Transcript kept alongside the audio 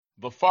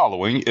The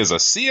following is a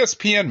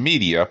CSPN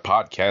Media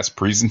podcast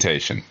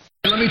presentation.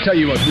 Let me tell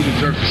you about who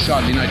deserves a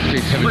shot in the United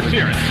States heavyweight. Let's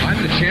hear it.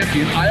 I'm the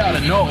champion. I ought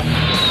to know.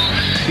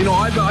 You know,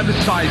 I've been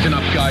sizing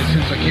up guys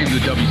since I came to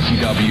the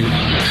WCW.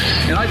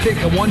 And I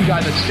think the one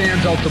guy that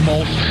stands out the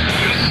most,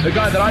 the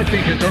guy that I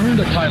think has earned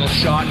a title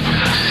shot,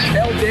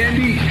 El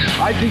Dandy,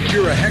 I think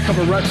you're a heck of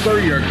a wrestler.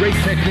 You're a great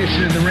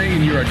technician in the ring, and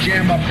you're a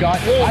jam-up guy.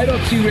 I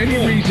don't see any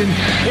reason.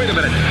 Wait a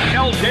minute.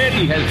 El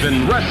Dandy has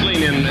been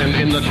wrestling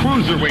in the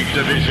cruiserweight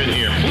division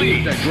here.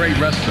 Please. He's a great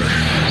wrestler.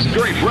 He's a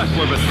great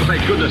wrestler, but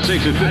thank goodness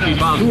sakes, at 50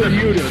 pounds. Who are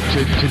you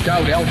to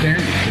doubt El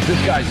Dandy? Because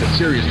this guy's a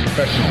serious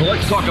professional. Well,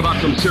 let's talk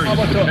about some serious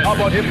How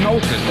about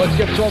hypnosis? Let's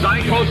get so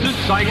psychosis.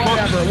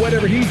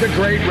 Whatever. He's a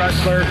great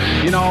wrestler,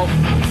 you know.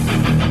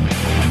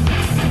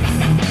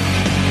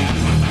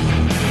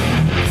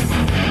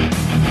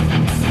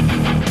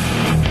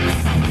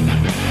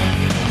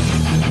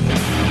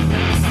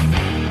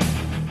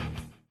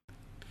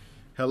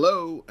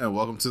 Hello and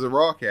welcome to the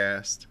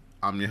Rawcast.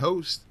 I'm your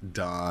host,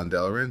 Don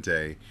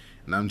Delarente,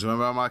 and I'm joined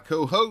by my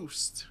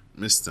co-host,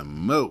 Mr.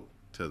 Mo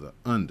to the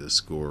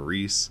 _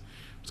 Reese.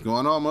 What's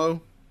going on,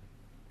 Mo?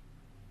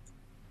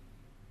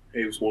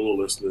 Hey, what's going on,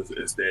 listeners?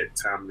 It's that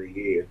time of the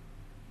year.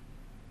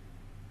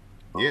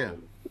 Yeah.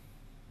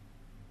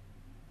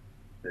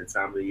 That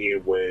time of the year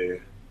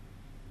where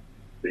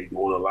they're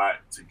doing a lot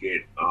to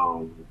get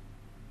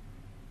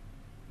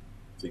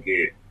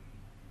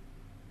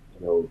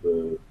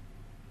the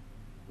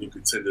new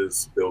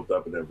contenders built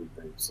up and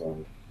everything.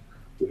 So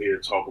we're here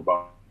to talk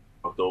about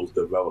those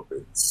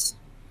developments,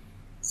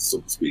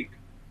 so to speak.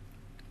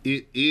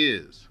 It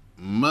is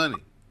Money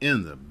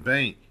in the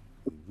Bank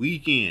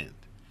weekend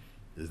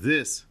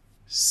this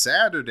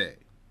Saturday,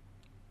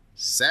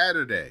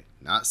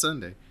 not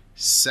Sunday,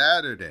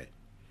 Saturday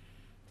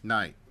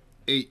night,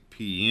 8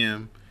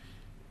 p.m.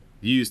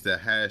 Use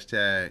the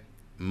hashtag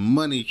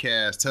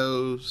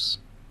MoneyCastHoes.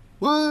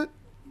 What?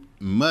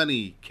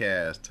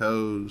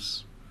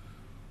 MoneyCastHoes.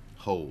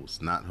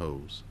 Holes, not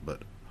hose,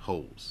 but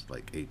holes,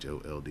 like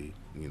H-O-L-D,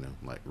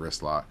 like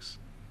wrist locks,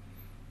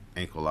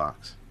 ankle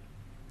locks,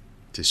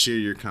 to share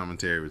your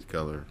commentary with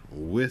color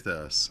with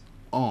us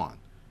on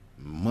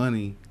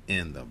Money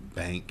in the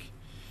Bank.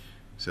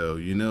 So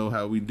you know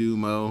how we do,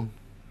 Mo.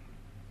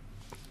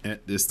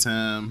 At this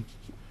time,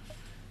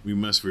 we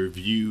must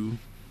review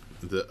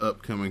the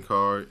upcoming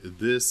card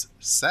this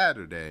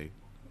Saturday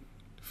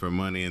for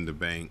Money in the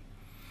Bank.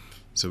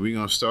 So we're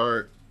going to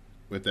start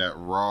with that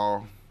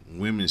Raw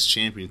Women's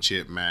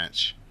Championship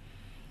match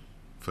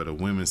for the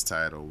women's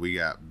title. We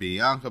got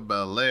Bianca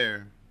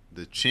Belair,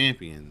 the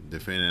champion,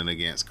 defending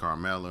against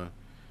Carmella.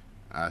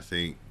 I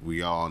think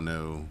we all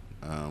know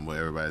what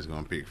everybody's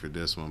going to pick for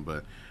this one,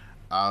 but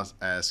I'll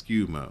ask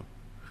you, Mo,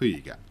 who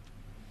you got?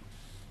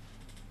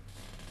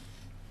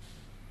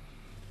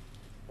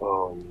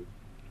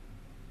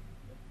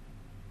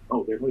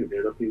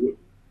 They're up here with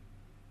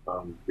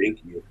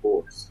Binky, of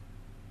course.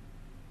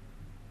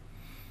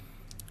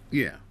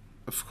 Yeah,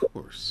 of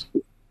course.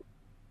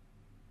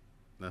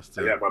 I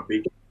got my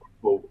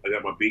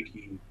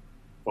Binky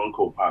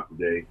Funko Pop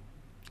today.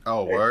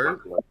 Oh, word?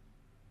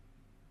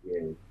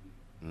 Yeah.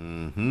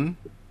 Mm-hmm.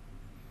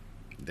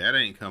 That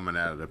ain't coming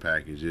out of the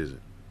package, is it?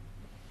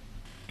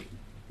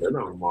 They're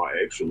not Lamar,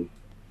 actually.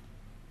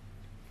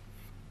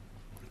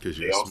 Because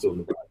also in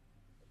the box.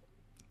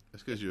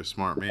 That's because you're a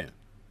smart man.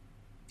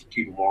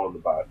 Keep them all in the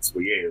box.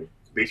 But yeah,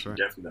 Binky right.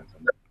 definitely not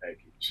coming out of the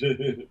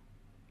package.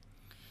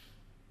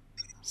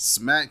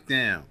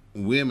 SmackDown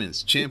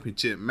Women's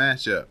Championship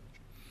matchup.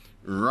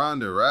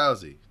 Ronda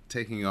Rousey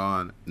taking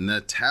on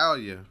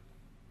Natalya.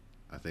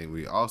 I think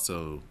we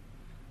also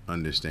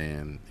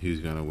understand who's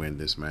going to win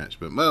this match.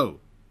 But Mo,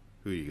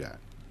 who you got?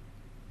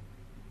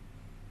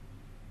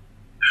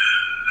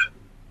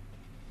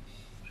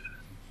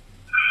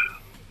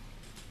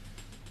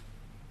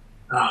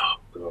 Oh,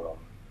 God.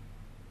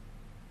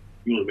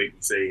 You want to make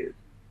me say it?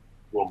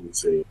 You want me to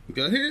say it?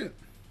 Go ahead.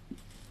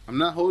 I'm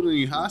not holding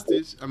you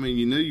hostage. I mean,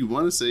 you know you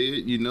want to say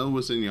it. You know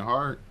what's in your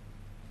heart.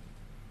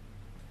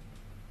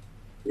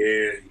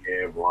 Yeah,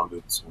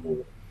 Ronda.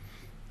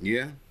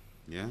 Yeah.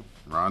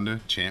 Ronda,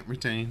 champ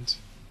retains.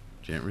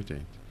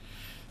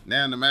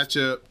 Now in the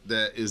matchup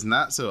that is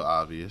not so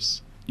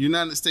obvious,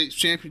 United States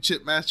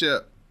Championship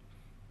matchup,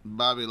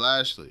 Bobby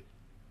Lashley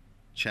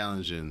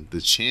challenging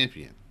the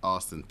champion,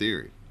 Austin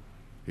Theory.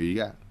 Who you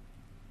got?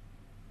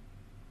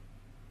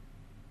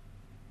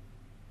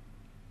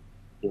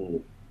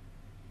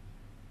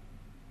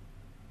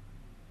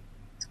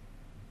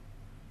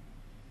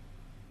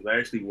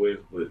 Lashley wins,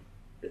 but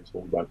it's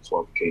going to be by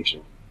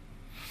disqualification.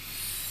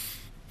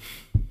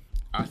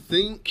 I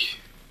think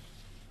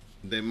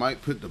they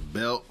might put the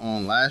belt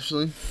on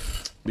Lashley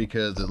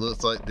because it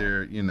looks like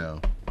they're,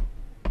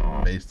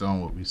 based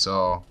on what we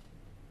saw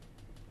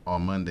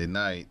on Monday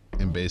night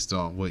and based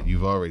on what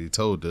you've already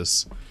told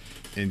us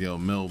in your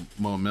Mo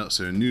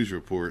Meltzer News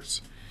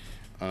reports,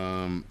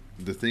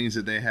 the things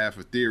that they have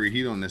for Theory,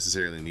 he don't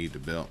necessarily need the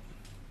belt.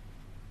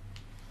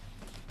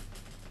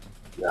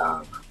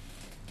 Yeah.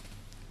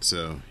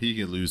 So he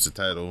can lose the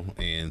title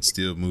and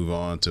still move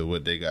on to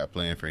what they got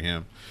planned for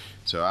him.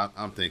 So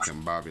I'm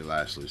thinking Bobby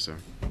Lashley, sir.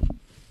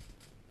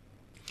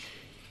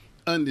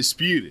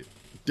 Undisputed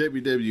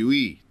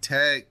WWE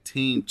Tag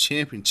Team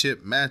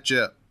Championship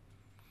matchup.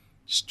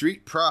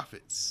 Street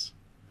Profits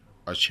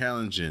are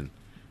challenging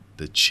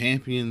the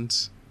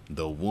champions,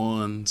 the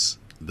ones,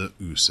 the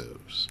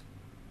Usos.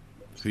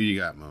 Who you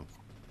got, Mo?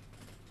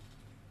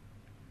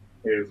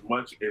 As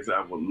much as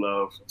I would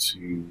love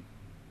to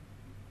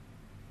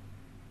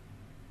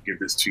give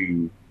this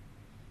to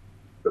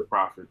the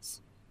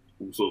Profits,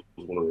 Usos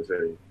was one of the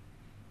say.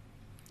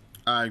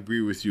 I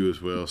agree with you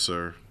as well,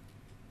 sir.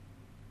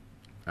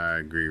 I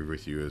agree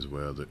with you as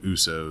well. The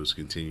Usos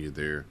continue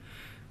their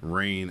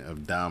reign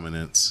of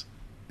dominance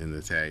in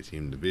the tag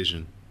team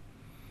division.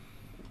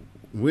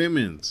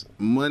 Women's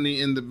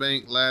Money in the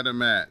Bank ladder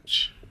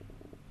match.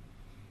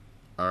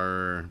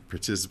 Our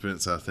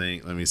participants, I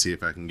think, let me see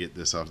if I can get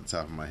this off the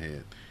top of my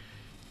head.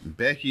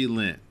 Becky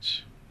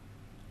Lynch,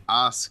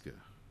 Asuka,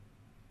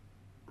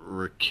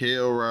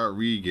 Raquel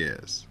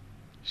Rodriguez,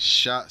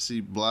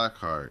 Shotzi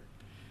Blackheart,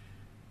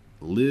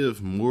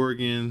 Liv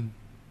Morgan,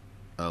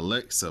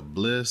 Alexa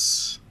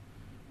Bliss.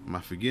 Am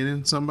I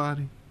forgetting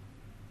somebody?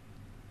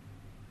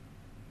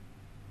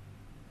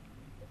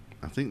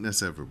 I think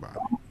that's everybody.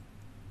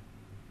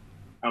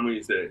 How many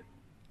is that?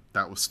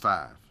 That was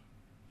 5.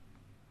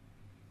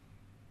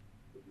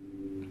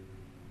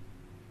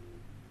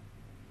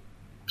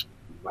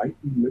 Might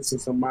be missing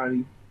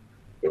somebody,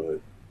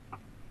 but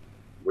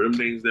run them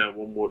names down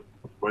one more.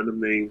 Run them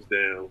names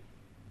down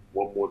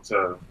one more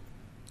time.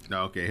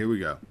 Okay, here we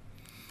go.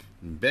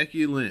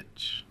 Becky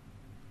Lynch,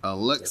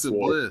 Alexa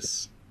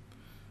Bliss,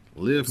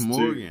 Liv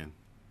Morgan,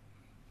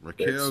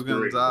 Raquel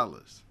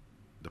Gonzalez.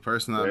 The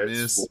person I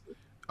missed.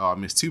 Oh, I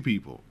missed 2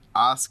 people.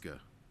 Asuka.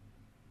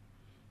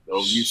 No,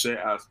 you said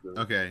Asuka.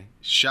 Okay,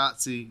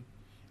 Shotzi,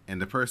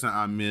 and the person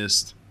I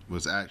missed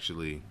was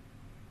actually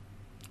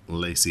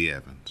Lacey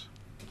Evans.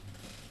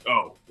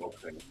 Oh,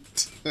 okay.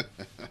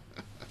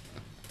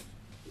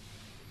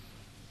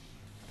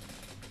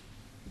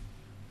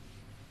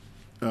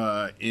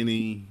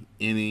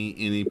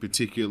 Any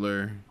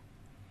particular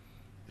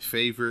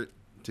favorite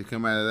to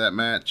come out of that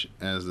match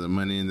as the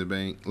Money in the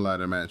Bank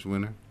ladder match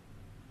winner?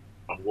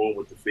 I'm going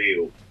with the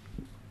field.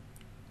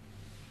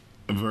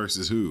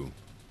 Versus who?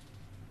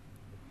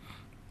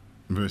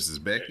 Versus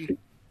Becky?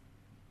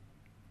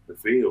 The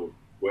field.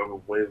 Whoever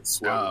wins.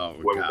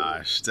 Whoever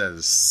gosh, that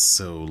is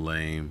so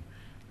lame.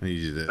 I need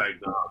you to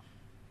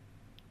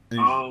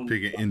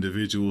pick an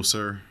individual,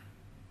 sir.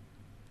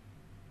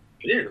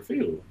 Yeah, the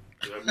field.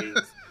 That means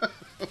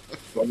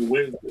whoever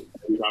wins,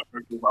 my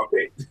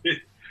pick.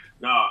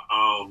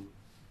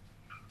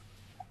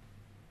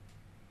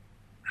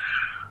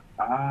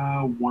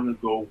 I want to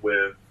go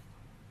with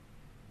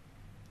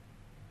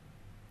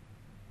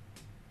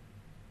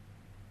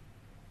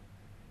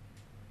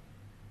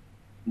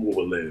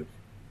Liv.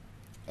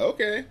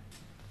 Okay.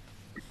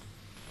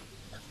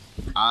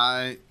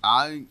 I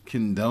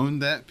condone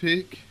that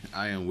pick.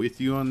 I am with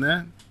you on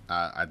that.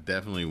 I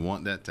definitely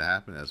want that to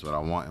happen. That's what I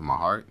want in my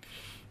heart.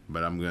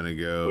 But I'm gonna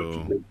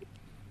go.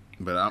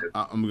 But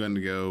I'm gonna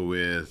go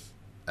with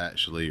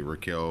actually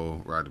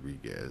Raquel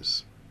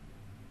Rodriguez.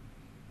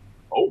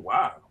 Oh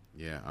wow!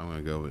 Yeah, I'm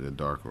gonna go with the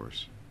dark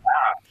horse.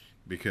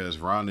 Because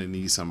Ronda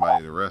needs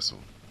somebody to wrestle.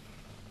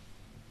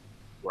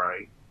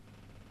 Right.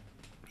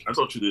 I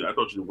thought you did. I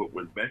thought you went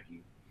with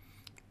Becky.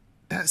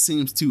 That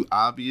seems too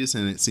obvious,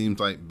 and it seems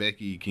like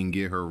Becky can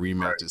get her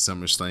rematch at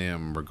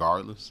SummerSlam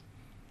regardless.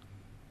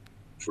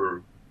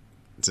 True.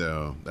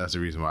 So that's the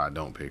reason why I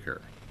don't pick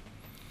her.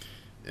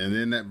 And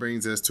then that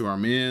brings us to our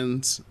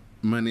men's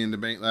Money in the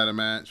Bank ladder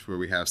match, where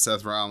we have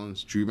Seth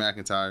Rollins, Drew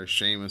McIntyre,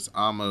 Sheamus,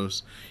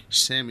 Omos,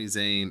 Sami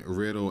Zayn,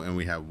 Riddle, and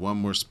we have one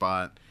more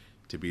spot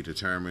to be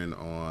determined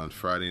on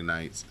Friday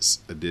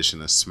night's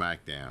edition of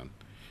SmackDown.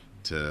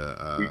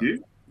 We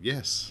do?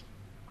 Yes.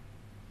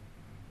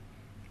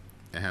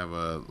 I have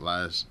a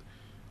last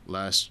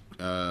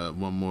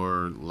one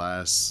more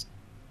last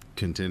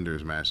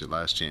contenders match,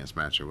 last chance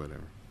match or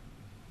whatever.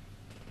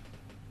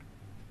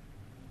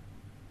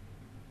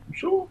 You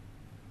sure?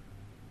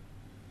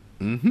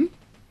 Mm-hmm.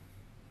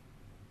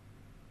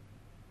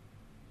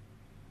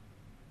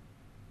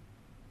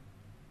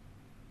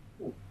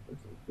 Oh,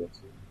 that's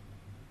interesting.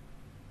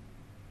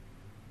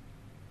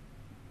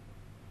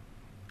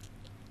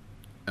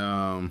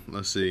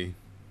 Let's see.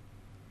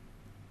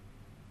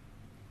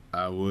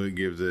 I would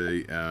give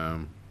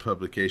the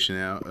publication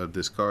out of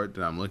this card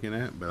that I'm looking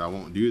at, but I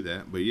won't do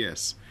that. But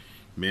yes,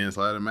 men's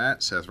ladder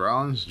match: Seth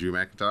Rollins, Drew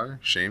McIntyre,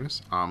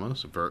 Sheamus,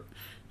 Omos,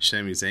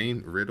 Sami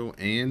Zayn, Riddle,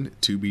 and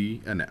to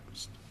be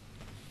announced.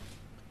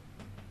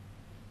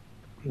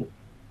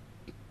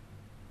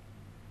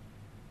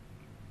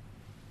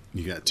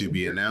 You got to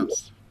be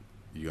announced.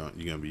 You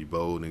gonna be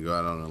bold and go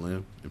out on a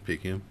limb and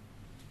pick him?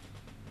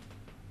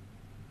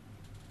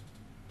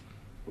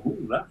 Who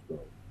left though?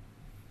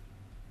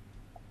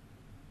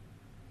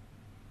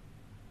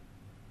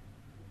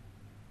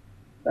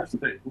 That's the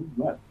thing. Who's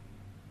left?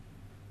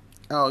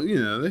 Oh,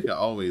 they can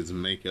always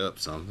make up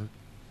something.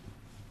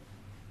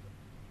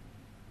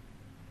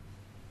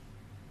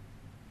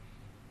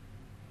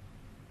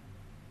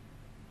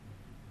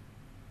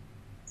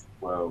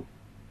 Well,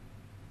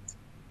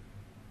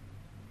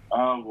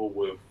 I'll go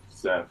with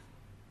Seth.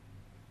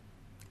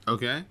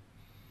 Okay.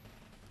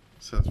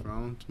 Seth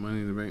Rollins,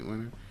 Money in the Bank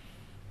winner.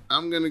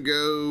 I'm going to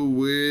go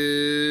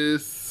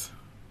with...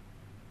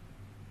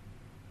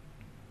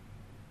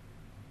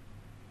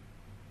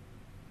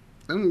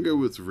 I'm going to go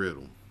with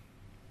Riddle.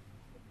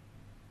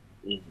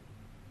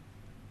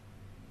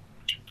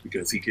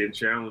 Because he can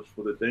challenge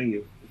for the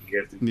thing.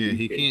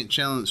 He can't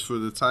challenge for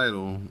the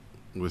title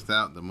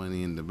without the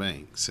Money in the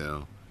Bank.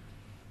 So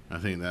I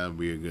think that would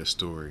be a good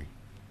story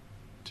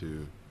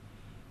to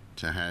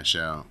hash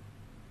out,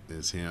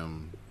 is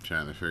him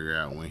trying to figure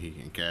out when he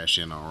can cash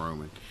in on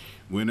Roman.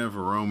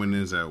 Whenever Roman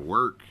is at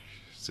work,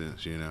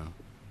 since,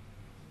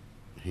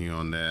 he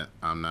on that,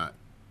 I'm not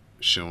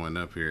showing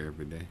up here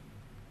every day.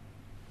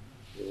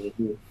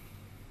 Mm-hmm.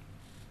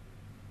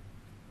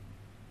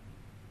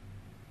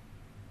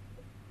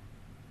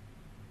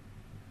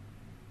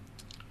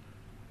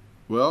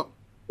 Well,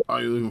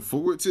 are you looking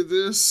forward to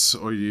this,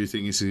 or do you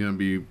think it's going to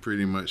be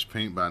pretty much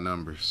paint by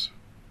numbers?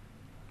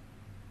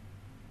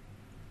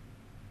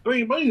 I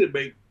mean, Money in the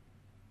Bank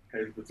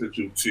has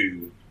potential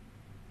to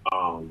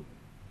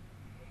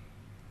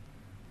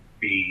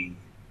be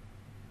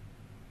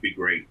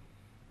great,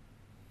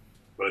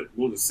 but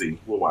we'll just see.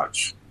 We'll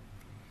watch.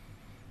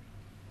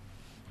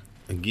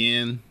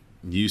 Again,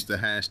 use the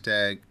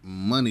hashtag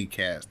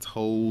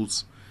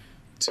MoneyCastHolds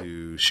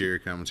to share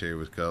commentary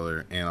with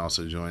color, and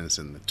also join us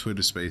in the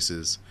Twitter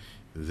Spaces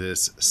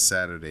this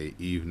Saturday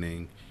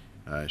evening.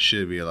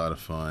 Should be a lot of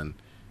fun.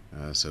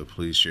 So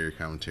please share your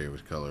commentary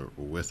with color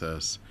with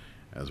us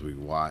as we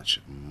watch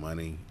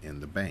Money in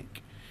the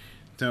Bank.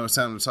 Now it's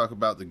time to talk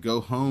about the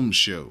Go Home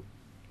Show,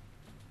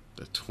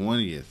 the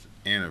 20th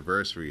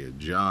anniversary of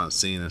John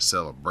Cena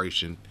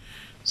celebration.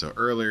 So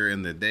earlier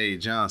in the day,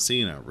 John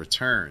Cena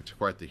returned to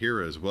quite the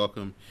hero's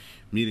welcome,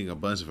 meeting a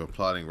bunch of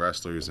applauding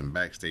wrestlers and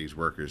backstage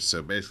workers.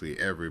 So basically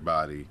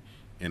everybody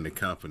in the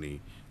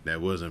company that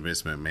wasn't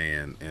Vince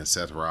McMahon and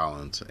Seth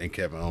Rollins and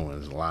Kevin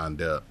Owens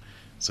lined up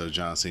so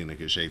John Cena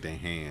could shake their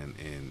hand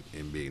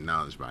and be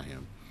acknowledged by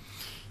him.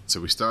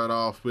 So we start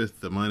off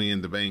with the Money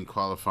in the Bank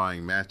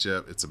qualifying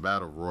matchup. It's a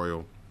battle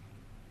royal.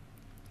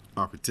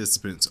 Our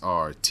participants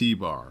are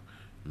T-Bar,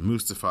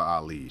 Mustafa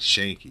Ali,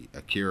 Shanky,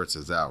 Akira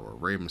Tozawa,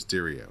 Rey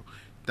Mysterio,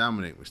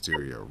 Dominic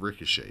Mysterio,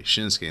 Ricochet,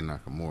 Shinsuke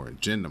Nakamura,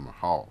 Jinder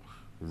Mahal,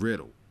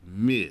 Riddle,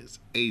 Miz,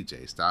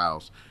 AJ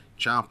Styles,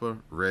 Ciampa,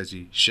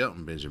 Reggie,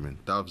 Shelton Benjamin,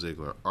 Dolph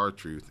Ziggler,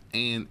 R-Truth,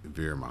 and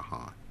Veer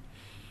Mahan.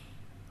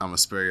 I'm going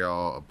to spare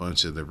y'all a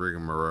bunch of the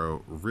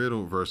rigmarole.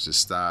 Riddle versus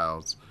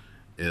Styles,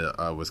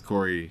 with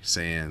Corey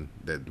saying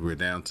that we're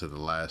down to the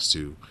last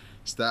two.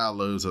 Styles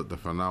loads up the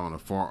phenomenal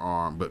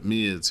forearm, but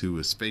Miz, who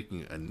is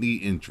faking a knee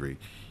injury,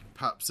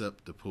 pops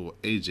up to pull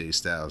AJ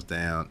Styles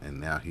down, and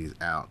now he's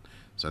out.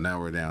 So now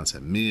we're down to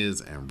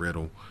Miz and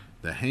Riddle.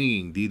 The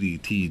hanging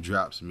DDT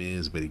drops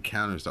Miz, but he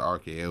counters the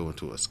RKO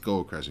into a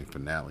skull-crushing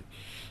finale.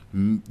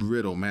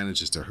 Riddle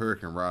manages to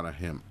Hurricane Rana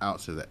him out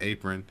to the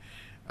apron.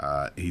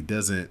 He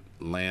doesn't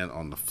land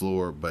on the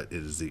floor, but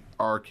it is the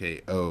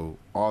RKO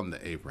on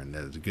the apron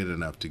that is good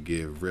enough to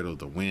give Riddle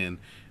the win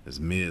as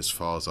Miz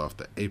falls off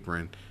the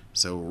apron.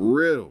 So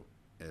Riddle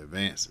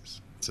advances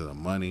to the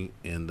Money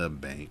in the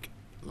Bank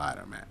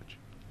ladder match.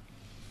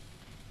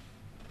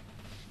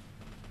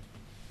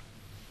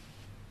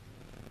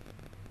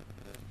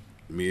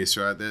 Miz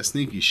tried that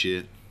sneaky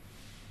shit.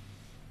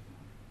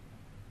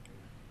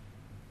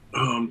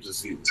 I'm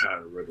just getting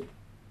tired of Riddle.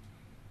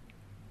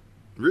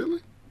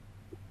 Really?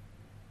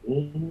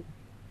 Mm-hmm.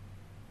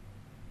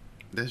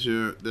 That's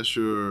your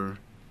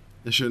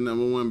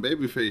number one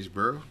babyface,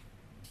 bro.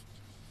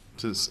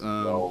 Since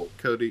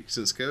Cody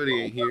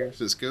ain't here,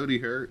 since Cody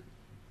hurt.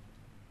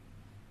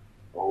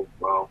 Oh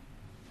well,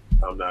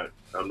 I'm not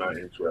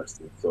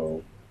interested.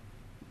 So,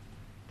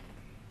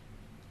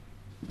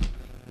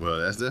 well,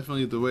 that's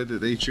definitely the way that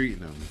they treat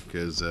him,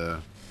 because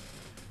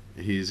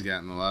he's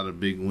gotten a lot of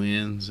big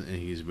wins and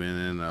he's been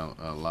in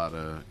a lot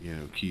of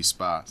key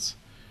spots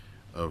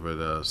over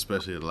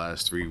especially the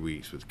last 3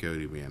 weeks with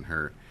Cody being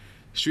hurt.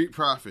 Street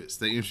Profits,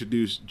 they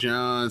introduced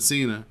John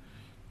Cena,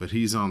 but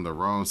he's on the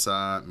wrong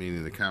side,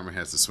 meaning the camera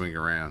has to swing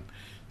around.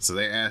 So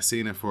they asked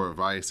Cena for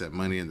advice at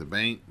Money in the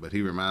Bank, but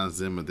he reminds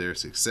them of their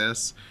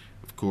success.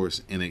 Of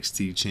course,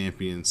 NXT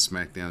champions,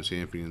 SmackDown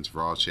champions,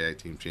 Raw Tag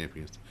Team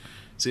champions.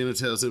 Cena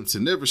tells them to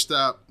never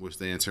stop, which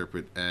they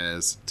interpret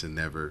as to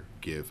never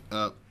give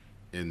up,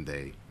 and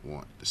they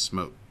want the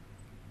smoke.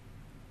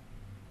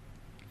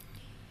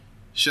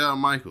 Shawn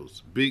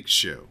Michaels, Big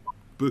Show,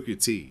 Booker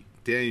T,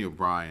 Daniel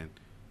Bryan,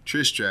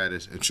 Trish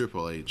Stratus, and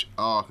Triple H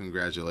all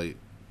congratulate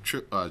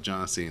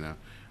John Cena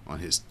on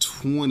his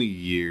 20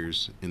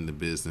 years in the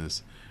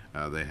business.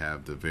 They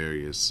have the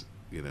various,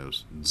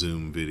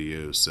 Zoom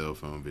videos, cell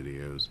phone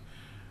videos,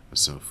 and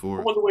so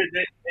forth. I wonder where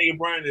Daniel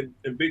Bryan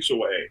and Big Show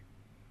were at.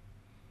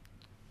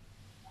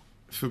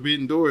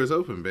 Forbidden Door is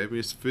open, baby.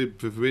 It's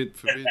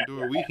Forbidden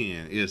Door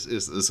weekend.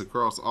 It's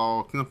across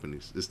all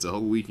companies. It's the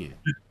whole weekend.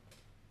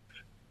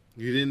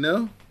 You didn't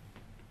know?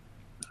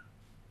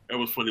 That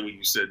was funny when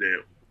you said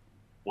that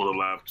on a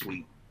live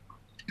tweet.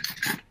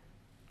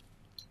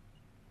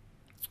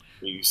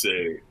 When you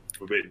said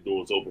Forbidden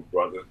Door is open,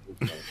 brother.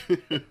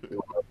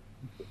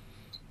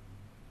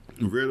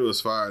 Riddle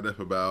is fired up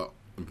about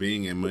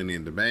being in Money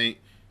in the Bank.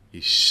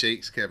 He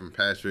shakes Kevin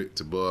Patrick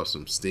to blow off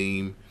some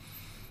steam.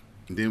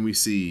 Then we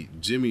see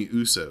Jimmy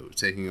Uso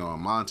taking on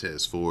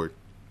Montez Ford.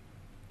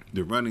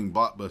 The running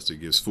blockbuster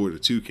gives Ford a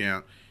 2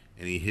 count,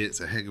 and he hits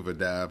a heck of a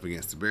dive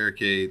against the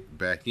barricade.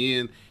 Back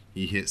in,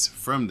 he hits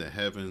from the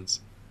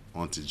heavens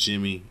onto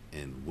Jimmy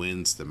and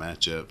wins the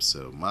matchup.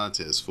 So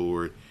Montez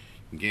Ford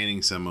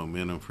gaining some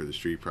momentum for the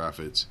Street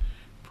Profits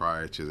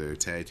prior to their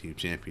tag team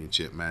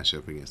championship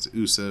matchup against the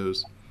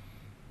Usos.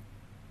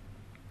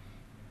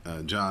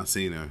 John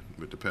Cena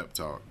with the pep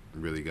talk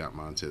really got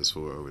Montez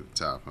Ford over the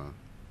top, huh?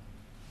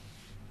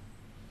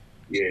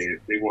 Yeah,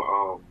 they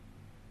were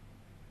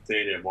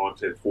saying that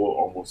Montez Ford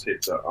almost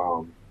hit the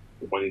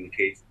Money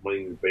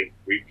in the Bank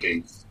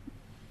briefcase.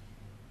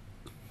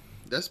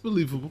 That's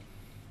believable.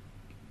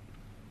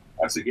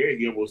 I said, yeah,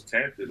 he almost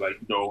tapped it, like,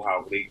 you know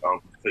how they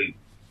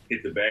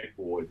hit the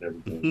backboard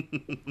and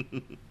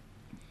everything.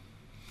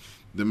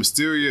 The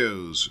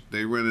Mysterios,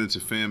 they run into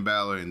Finn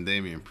Balor and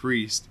Damian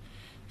Priest.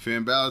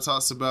 Finn Balor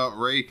talks about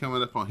Ray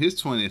coming up on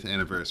his 20th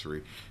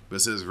anniversary,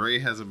 but says Ray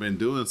hasn't been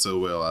doing so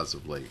well as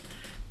of late.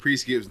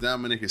 Priest gives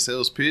Dominic a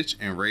sales pitch,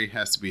 and Ray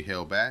has to be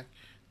held back.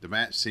 The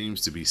match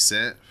seems to be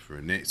set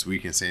for next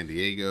week in San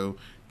Diego.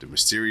 The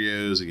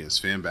Mysterios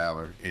against Finn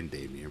Balor and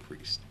Damian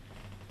Priest.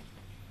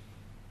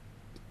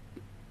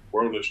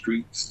 Word on the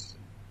streets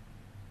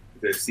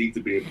that seems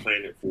to be a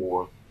planet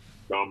for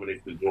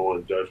Dominic to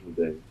join Judgment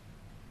Day.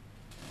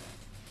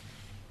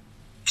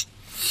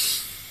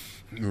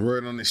 The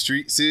word on the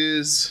streets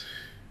is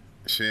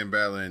Finn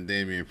Balor and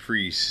Damian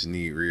Priest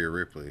need Rhea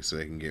Ripley so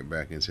they can get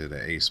back into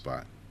the A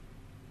spot.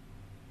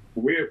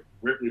 Rhea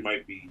Ripley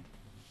might be,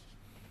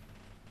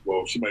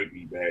 well, she might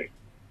be back.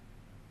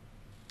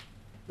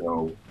 You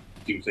know,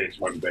 she was saying she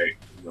might be back.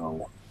 You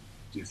know,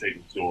 she's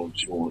taking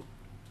she's going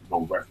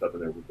to rest up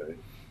and everything.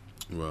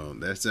 Well,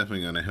 that's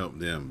definitely going to help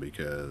them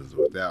because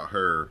without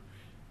her,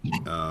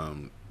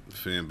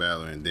 Finn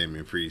Balor and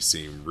Damian Priest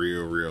seem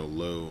real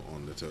low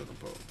on the totem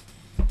pole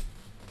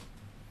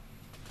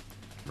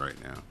right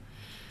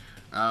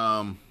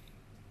now.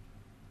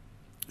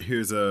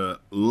 Here's a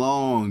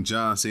long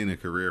John Cena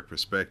career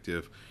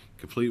perspective,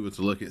 complete with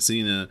a look at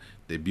Cena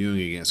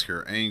debuting against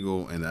Kurt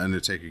Angle and The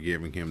Undertaker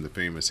giving him the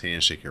famous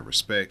handshake of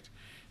respect.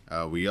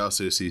 We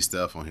also see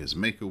stuff on his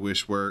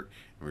Make-A-Wish work,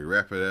 and we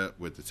wrap it up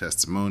with the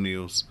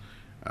testimonials.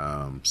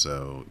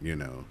 So, you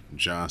know,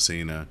 John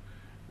Cena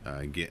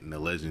getting the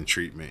legend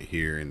treatment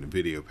here in the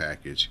video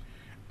package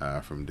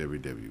from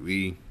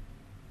WWE.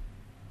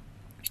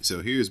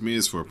 So here's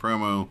Miz for a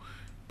promo,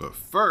 but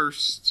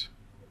first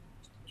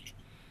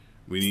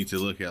we need to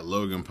look at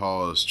Logan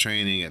Paul's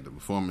training at the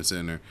Performance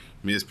Center.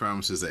 Miz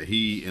promises that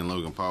he and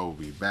Logan Paul will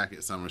be back at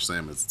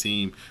SummerSlam as a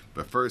team,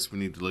 but first we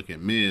need to look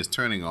at Miz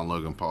turning on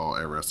Logan Paul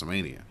at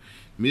WrestleMania.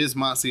 Miz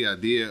mocks the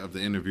idea of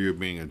the interviewer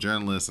being a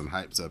journalist and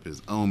hypes up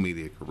his own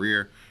media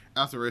career.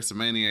 After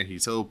WrestleMania, he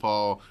told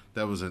Paul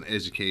that was an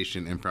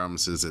education and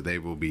promises that they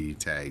will be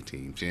tag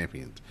team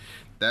champions.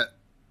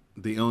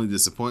 The only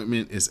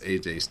disappointment is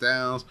AJ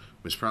Styles,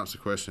 which prompts a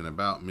question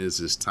about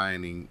Miz's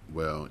tiny,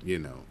 well, you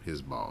know,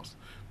 his balls.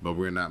 But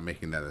we're not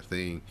making that a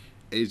thing.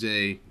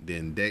 AJ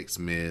then decks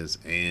Miz,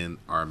 and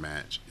our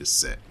match is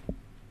set.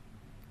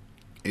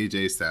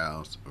 AJ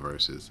Styles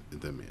versus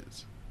The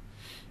Miz.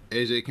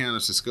 AJ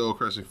counters the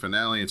skull-crushing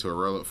finale into a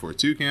roll-up for a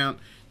 2 count.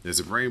 There's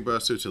a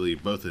brainbuster to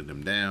leave both of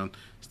them down.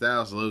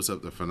 Styles loads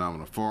up the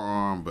phenomenal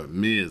forearm, but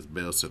Miz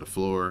bails to the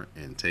floor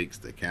and takes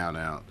the count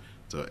out.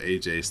 So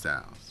AJ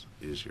Styles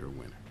is your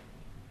winner.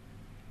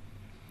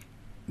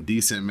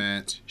 Decent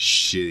match,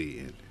 shitty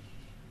ending.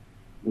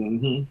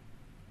 Mm-hmm.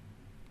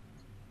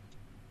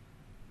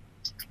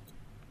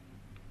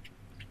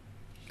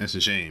 That's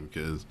a shame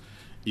because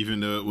even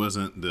though it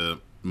wasn't the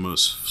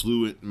most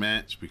fluid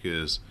match,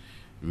 because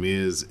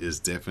Miz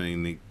is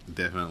definitely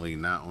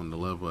not on the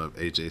level of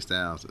AJ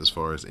Styles as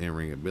far as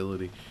in-ring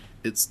ability,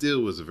 it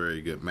still was a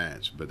very good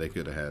match, but they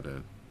could have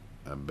had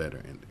a better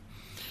ending.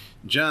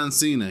 John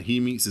Cena, he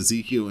meets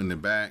Ezekiel in the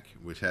back,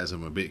 which has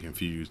him a bit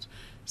confused.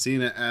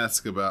 Cena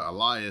asks about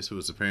Elias, who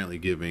is apparently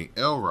giving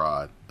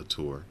Elrod a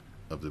tour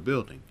of the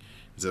building.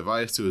 His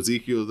advice to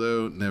Ezekiel,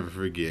 though, never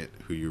forget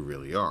who you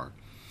really are.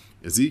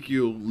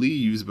 Ezekiel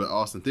leaves, but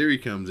Austin Theory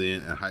comes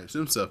in and hypes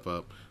himself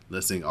up,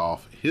 listing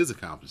off his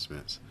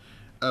accomplishments.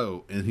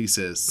 Oh, and he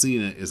says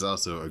Cena is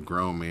also a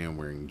grown man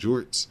wearing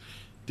jorts.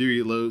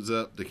 Theory loads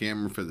up the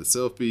camera for the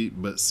selfie,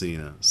 but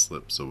Cena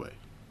slips away.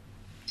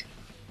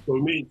 So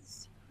it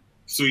means,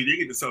 so he did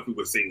get the selfie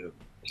with Cena.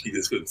 He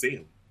just couldn't see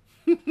him.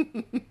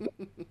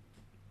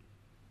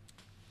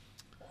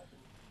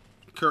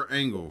 Kurt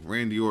Angle,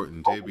 Randy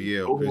Orton,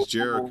 JBL, Chris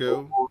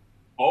Jericho.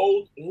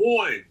 Hold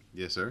on.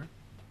 Yes, sir.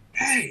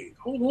 Dang,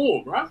 hold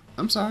on, bro.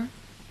 I'm sorry.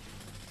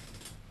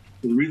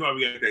 The reason why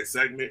we got that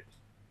segment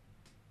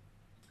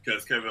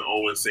because Kevin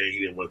Owens said he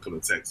didn't want to come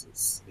to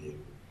Texas. And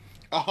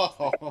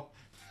Oh.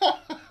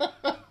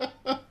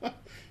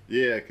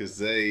 Yeah, because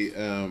they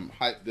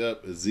hyped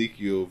up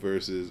Ezekiel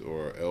versus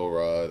or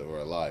Elrod or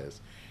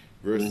Elias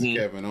versus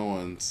Kevin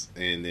Owens,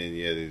 and then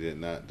they did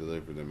not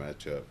deliver the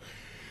matchup.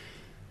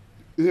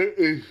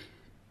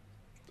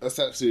 That's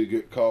actually a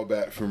good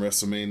callback from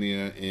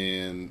WrestleMania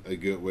and a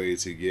good way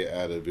to get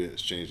out of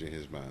Vince changing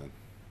his mind.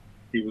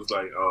 he was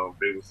like,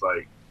 they was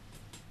like,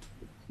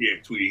 he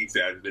had tweeted, he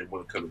said, I just didn't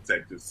want to come to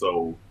Texas,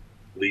 so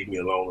leave me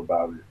alone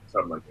about it.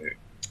 Something like that.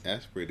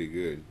 That's pretty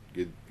good.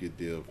 Good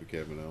deal for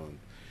Kevin Owens.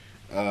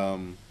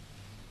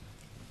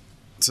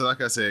 So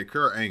like I said,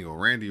 Kurt Angle,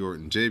 Randy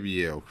Orton,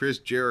 JBL, Chris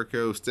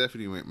Jericho,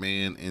 Stephanie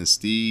McMahon, and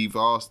Steve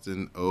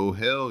Austin, oh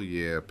hell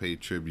yeah, paid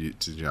tribute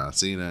to John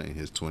Cena in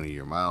his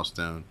 20-year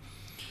milestone.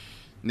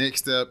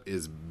 Next up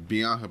is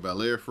Bianca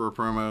Belair for a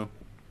promo.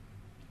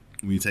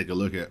 We take a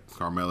look at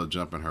Carmella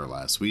jumping her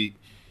last week.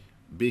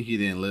 Binky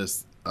then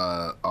lists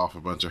off a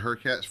bunch of her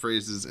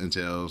catchphrases and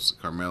tells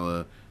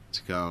Carmella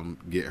to come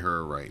get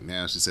her right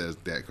now. She says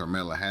that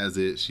Carmella has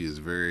it. She is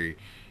very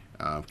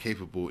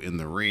capable in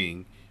the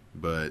ring,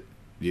 but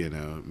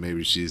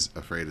maybe she's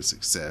afraid of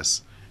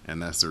success,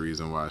 and that's the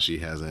reason why she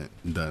hasn't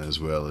done as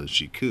well as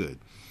she could.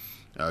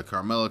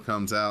 Carmella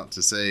comes out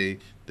to say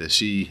that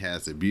she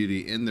has the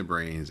beauty and the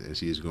brains, and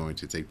she's going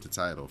to take the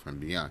title from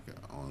Bianca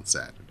on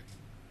Saturday.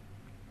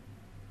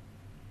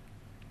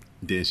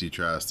 Then she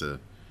tries to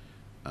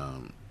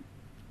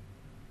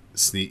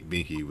sneak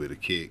Binky with a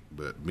kick,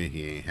 but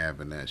Binky ain't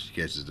having that. She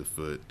catches the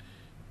foot,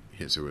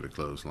 hits her with a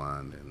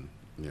clothesline,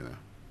 and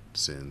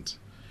sends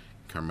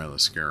Carmella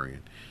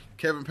scurrying.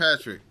 Kevin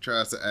Patrick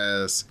tries to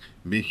ask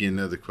Binky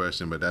another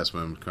question, but that's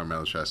when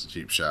Carmella tries to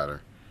cheap shot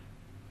her.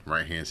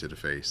 Right hand to the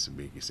face.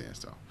 Binky stands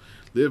tall.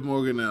 Liv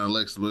Morgan and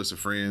Alexa Bliss are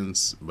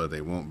friends, but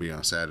they won't be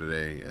on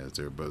Saturday as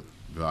they're both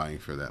vying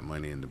for that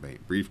Money in the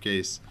Bank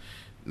briefcase.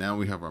 Now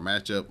we have our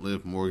matchup,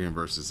 Liv Morgan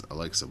versus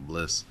Alexa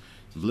Bliss.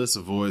 Bliss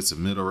avoids a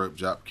middle rope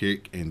drop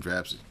kick and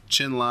grabs a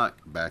chin lock.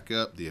 Back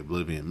up, the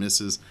Oblivion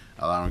misses,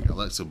 allowing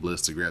Alexa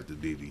Bliss to grab the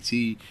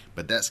DDT,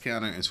 but that's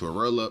countered into a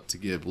roll up to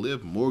give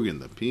Liv Morgan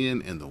the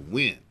pin and the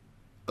win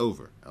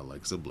over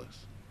Alexa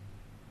Bliss.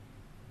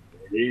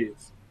 It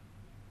is.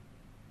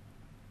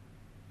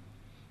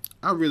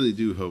 I really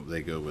do hope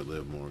they go with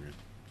Liv Morgan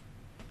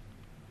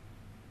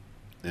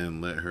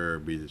and let her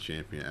be the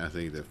champion. I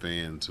think the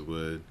fans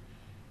would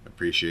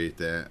appreciate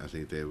that. I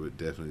think they would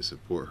definitely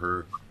support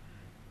her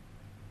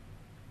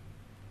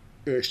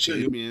as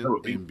champion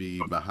and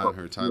be behind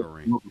her title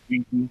reign.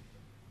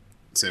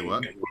 Say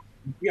what?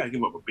 You gotta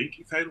give up a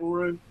Binky title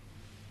run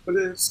for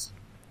this.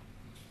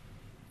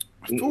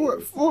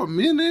 For a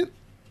minute?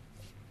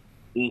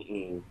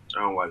 I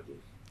don't like it.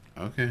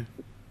 Okay.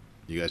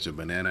 You got your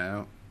banana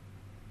out?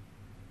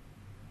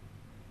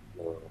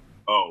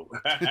 Oh.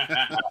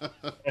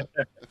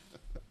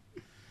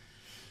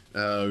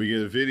 We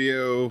get a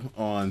video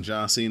on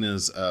John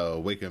Cena's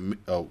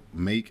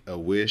Make a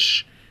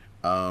Wish.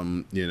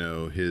 His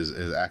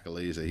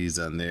accolades that he's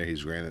done there.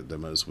 He's granted the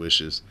most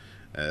wishes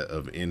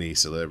of any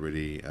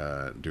celebrity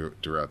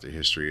throughout the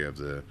history of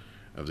the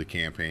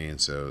campaign.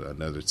 So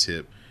another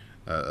tip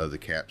of the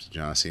cap to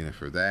John Cena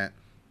for that.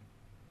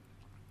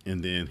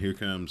 And then here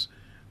comes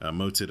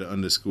Mo to the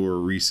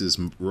 _ Reese's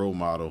role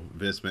model,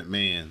 Vince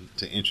McMahon,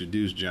 to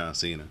introduce John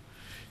Cena.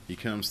 He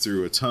comes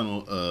through a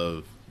tunnel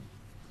of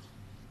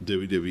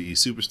WWE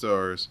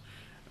superstars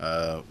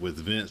with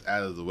Vince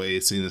out of the way.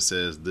 Cena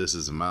says this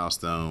is a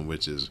milestone,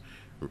 which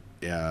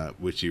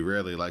he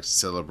rarely likes to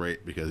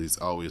celebrate because he's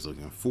always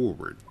looking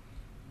forward.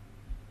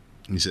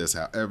 He says,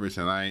 however,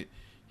 tonight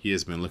he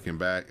has been looking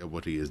back at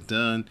what he has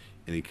done,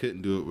 and he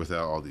couldn't do it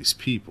without all these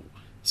people.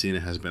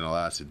 Cena has been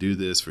allowed to do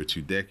this for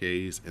 2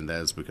 decades, and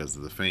that is because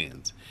of the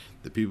fans.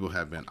 The people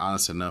have been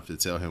honest enough to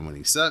tell him when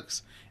he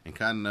sucks and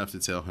kind enough to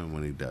tell him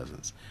when he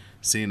doesn't.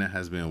 Cena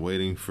has been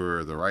waiting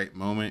for the right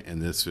moment,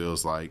 and this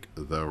feels like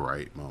the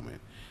right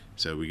moment.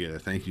 So we get a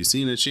thank you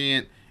Cena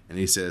chant, and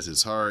he says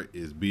his heart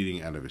is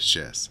beating out of his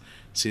chest.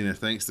 Cena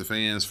thanks the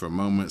fans for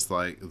moments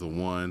like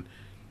that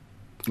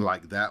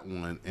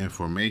one, and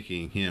for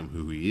making him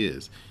who he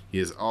is. He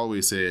has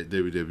always said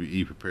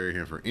WWE prepare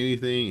him for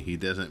anything. He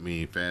doesn't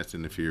mean Fast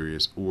and the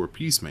Furious or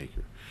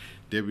Peacemaker.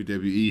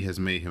 WWE has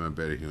made him a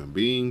better human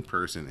being,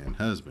 person, and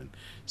husband.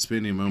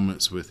 Spending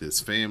moments with the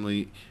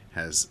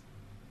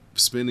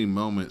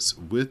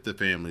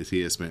families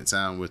he has spent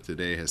time with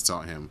today has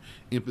taught him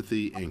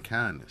empathy and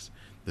kindness.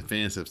 The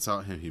fans have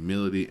taught him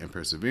humility and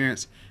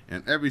perseverance,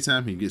 and every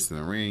time he gets in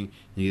the ring,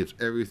 he gives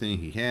everything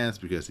he has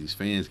because these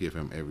fans give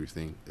him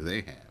everything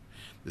they have.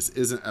 This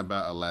isn't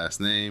about a last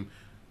name,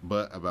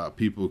 but about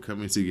people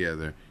coming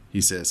together.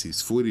 He says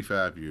he's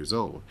 45 years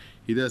old.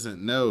 He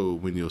doesn't know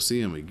when you'll see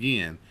him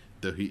again,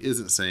 though he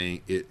isn't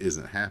saying it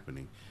isn't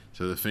happening.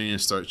 So the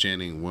fans start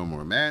chanting one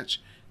more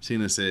match.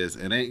 Cena says,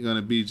 it ain't going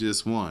to be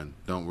just one.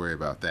 Don't worry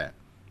about that.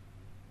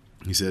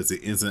 He says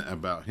it isn't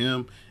about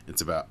him.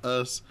 It's about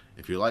us.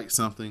 If you like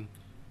something,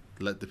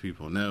 let the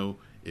people know.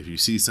 If you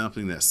see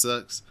something that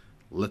sucks,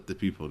 let the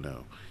people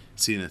know.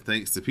 Cena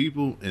thanks the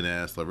people and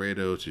asks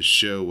Laredo to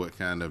show what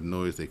kind of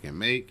noise they can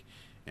make.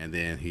 And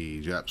then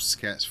he drops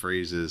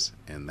catchphrases,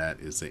 and that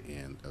is the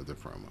end of the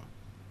promo.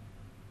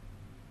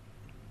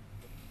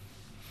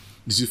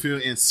 Did you feel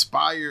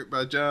inspired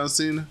by John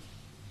Cena?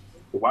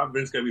 Why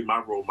Vince gotta be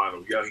my role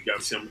model? Yeah, he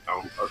got him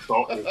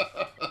assaulting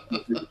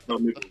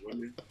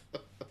women.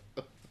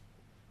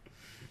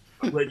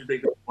 I'm glad you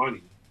think that's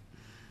funny.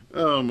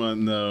 Oh my,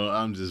 no,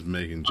 I'm just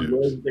making jokes. I'm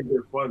glad you think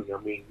that's funny. I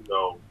mean,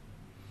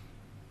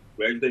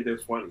 glad you think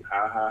that's funny.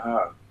 Ha ha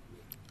ha.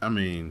 I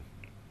mean,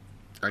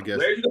 I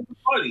guess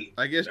funny.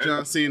 I guess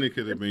John Cena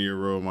could have been your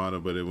role model,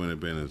 but it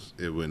wouldn't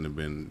have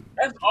been.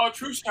 That's our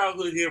true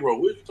childhood hero.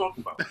 What are you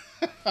talking about?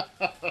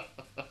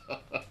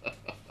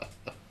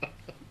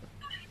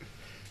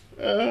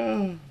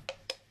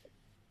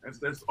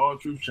 That's all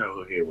true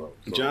childhood hero.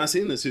 So. John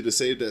Cena should have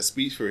saved that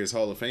speech for his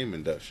Hall of Fame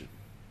induction.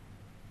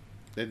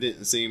 That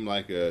didn't seem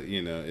like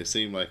it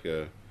seemed like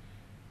a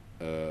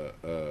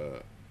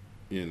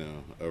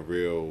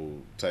real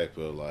type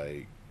of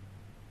like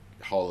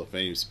Hall of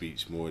Fame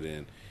speech more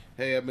than,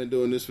 hey, I've been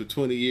doing this for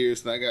 20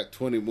 years and I got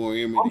 20 more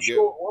in me to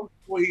go. I'm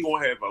sure he's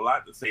gonna have a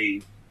lot to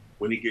say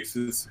when he gets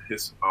his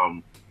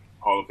Hall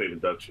of Fame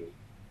induction.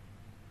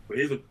 But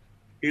here's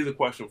a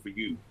question for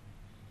you.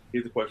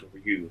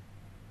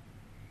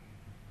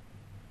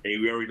 And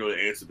we already know the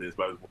answer to this,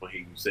 but I just want to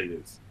hear you say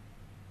this.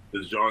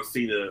 Does John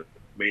Cena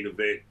main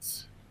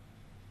event?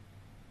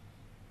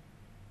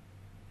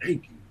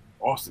 Thank you,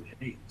 Austin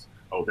Hayes.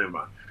 Oh, never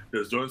mind.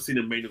 Does John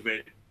Cena main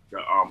event the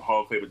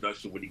Hall of Fame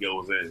induction when he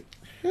goes in?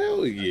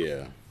 Hell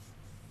yeah.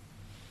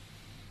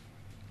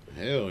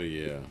 Hell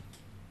yeah.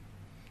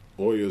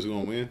 Orioles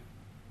gonna win?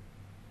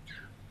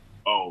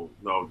 Oh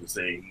no, just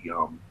saying he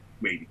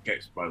made the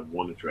catch by the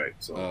Warner track.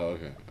 So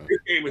okay.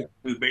 This game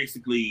is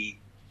basically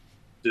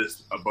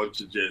just a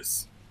bunch of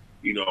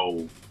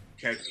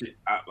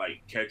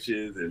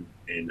catches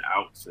and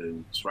outs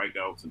and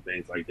strikeouts and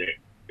things like that.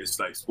 It's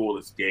like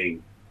scoreless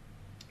game.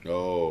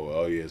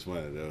 Oh yeah, it's one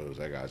of those.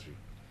 I got you.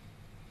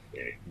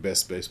 Yeah.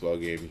 Best baseball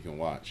game you can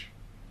watch.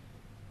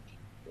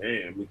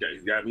 Man,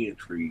 he's got me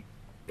intrigued.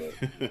 But.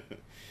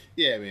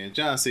 Yeah, man,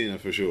 John Cena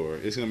for sure.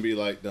 It's gonna be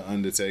like the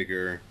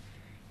Undertaker.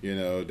 They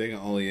can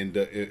only end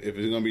up if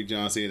it's gonna be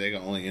John Cena. They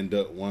can only end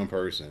up one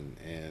person,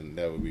 and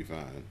that would be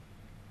fine.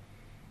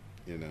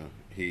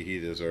 He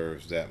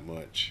deserves that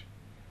much.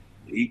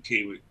 He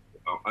came with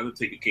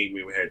Undertaker came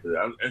in and had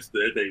that's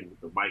the day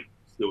the mic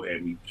still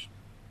had me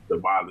the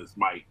wireless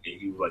mic, and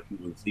he was like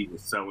he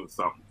was selling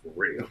something for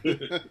real.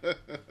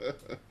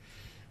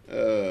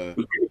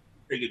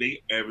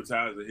 They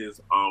advertised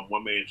his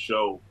one man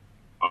show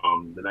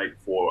the night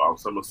before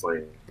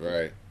SummerSlam.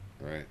 Right.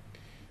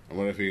 I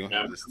wonder if he's gonna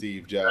have the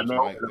Steve Jobs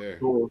mic there.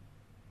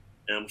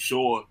 I'm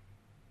sure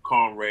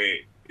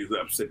Conrad is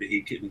upset that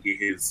he couldn't get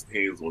his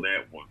hands on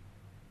that one.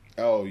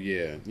 Oh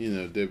yeah,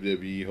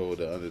 WWE hold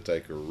the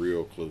Undertaker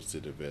real close to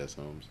the vest,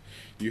 Holmes.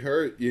 You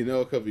heard,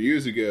 a couple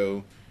years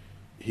ago,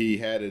 he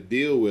had a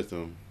deal with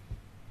him,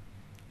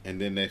 and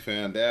then they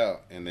found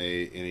out, and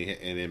they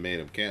made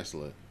him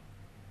cancel it.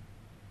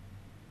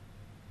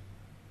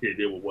 He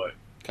did with what?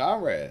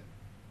 Conrad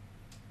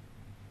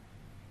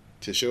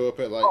to show up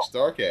at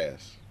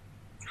Starrcast.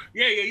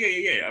 Yeah.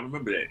 I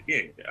remember that.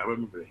 Yeah.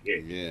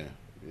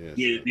 Yeah,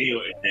 So.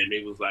 deal, and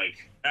they was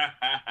like,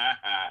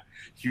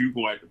 "You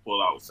going to have to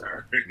pull out,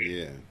 sir."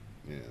 Yeah.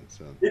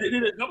 So they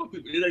did a couple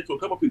people. To a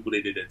couple people,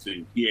 they did that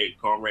too. Yeah,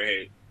 Conrad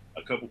had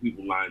a couple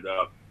people lined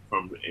up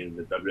in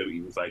the WWE.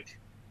 He was like,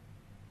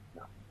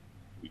 "No."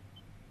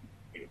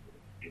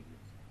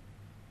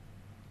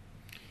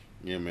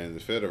 Yeah, man, the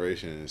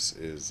Federation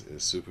is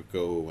super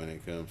cold when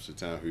it comes to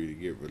time for you to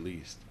get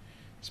released,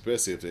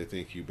 especially if they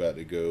think you about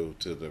to go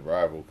to the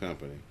rival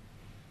company.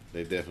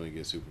 They definitely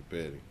get super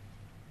petty.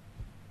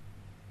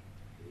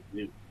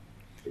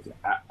 It's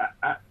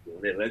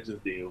that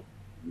Legends deal,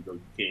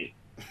 you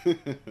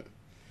can't.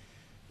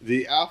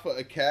 The Alpha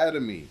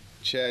Academy,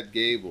 Chad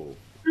Gable,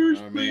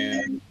 our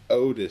man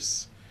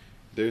Otis,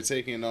 they're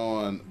taking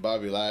on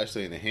Bobby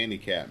Lashley in a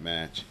handicap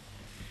match.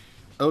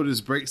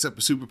 Otis breaks up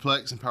a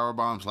superplex and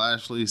powerbombs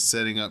Lashley,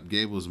 setting up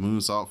Gable's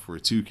moonsault for a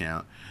 2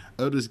 count.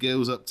 Otis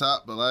goes up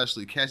top, but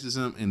Lashley catches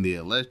him in the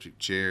electric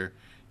chair.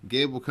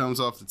 Gable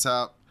comes off the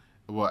top.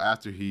 Well,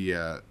 after he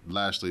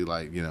Lashley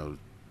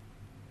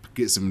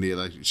gets him in the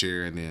electric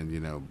chair and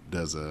then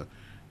does a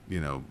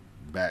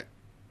back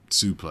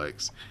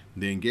suplex.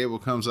 Then Gable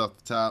comes off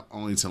the top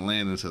only to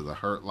land into the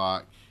Hurt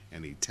Lock,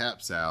 and he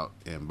taps out,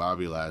 and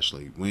Bobby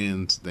Lashley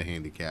wins the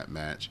handicap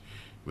match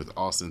with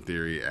Austin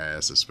Theory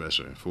as a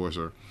special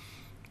enforcer.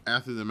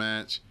 After the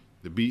match,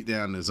 the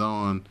beatdown is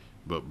on,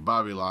 but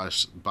Bobby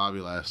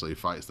Lashley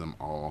fights them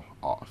all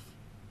off.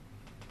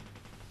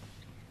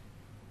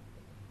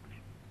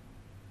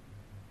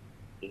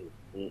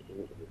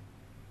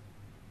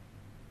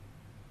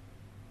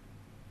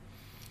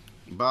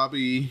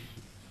 Bobby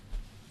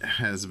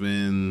has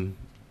been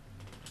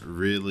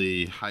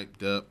really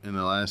hyped up in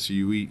the last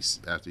few weeks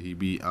after he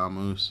beat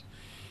Amos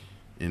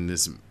in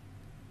this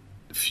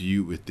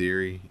feud with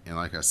Theory, and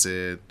like I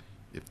said,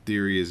 if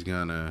Theory is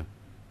gonna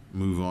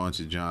move on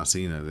to John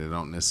Cena, they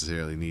don't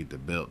necessarily need the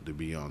belt to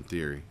be on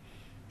Theory.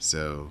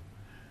 So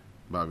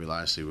Bobby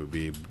Lashley would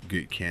be a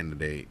good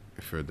candidate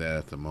for that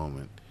at the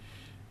moment.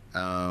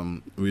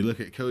 We look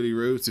at Cody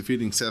Rhodes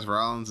defeating Seth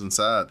Rollins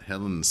inside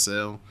Hell in a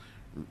Cell.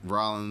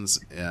 Rollins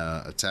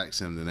attacks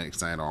him the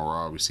next night on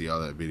Raw. We see all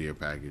that video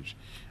package.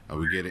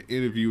 We get an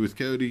interview with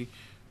Cody,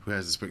 who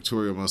has his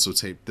pectoral muscle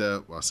taped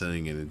up while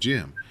sitting in the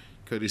gym.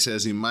 Cody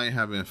says he might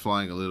have been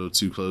flying a little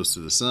too close to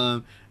the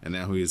sun, and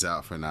now he is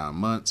out for 9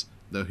 months,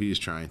 though he is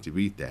trying to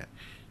beat that.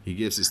 He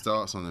gives his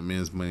thoughts on the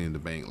men's Money in the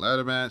Bank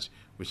ladder match,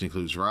 which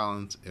includes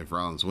Rollins. If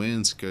Rollins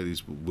wins, Cody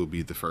will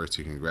be the first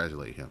to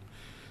congratulate him.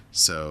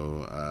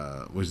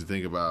 So, what do you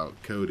think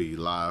about Cody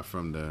live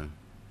from the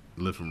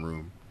living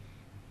room?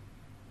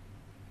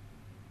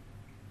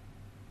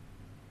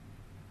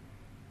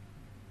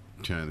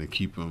 Trying to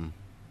keep him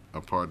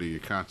a part of your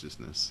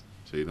consciousness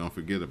so you don't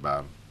forget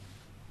about him.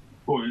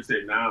 Oh, you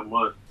said 9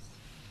 months.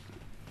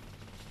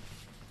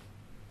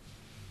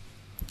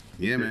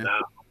 Yeah, man.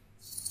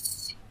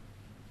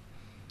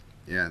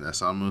 Yeah,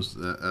 that's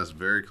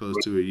very close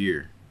to a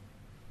year.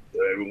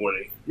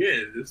 Everyone,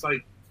 yeah, it's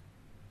like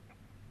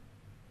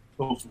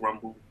post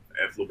Rumble,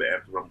 a little bit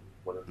after Rumble.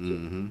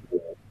 Mm-hmm. Yeah.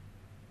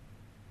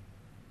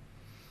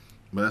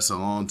 But that's a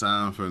long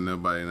time for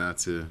nobody not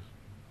to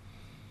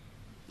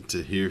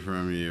hear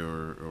from you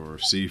or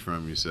see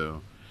from you.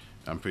 So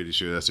I'm pretty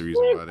sure that's the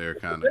reason why they're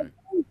kind of.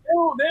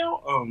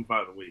 They'll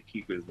by the way,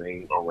 keep his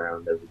name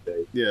around every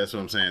day. Yeah, that's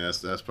what I'm saying.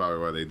 That's probably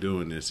why they're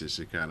doing this, is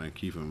to kind of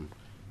keep him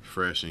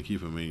fresh and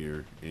keep him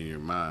in your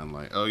mind.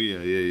 Like, oh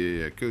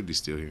yeah, Cody's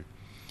still here.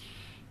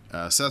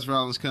 Seth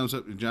Rollins comes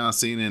up to John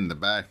Cena in the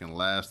back and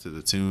laughs to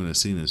the tune of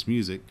Cena's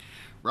music.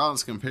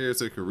 Rollins compares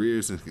their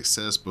careers and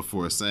success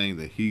before saying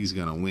that he's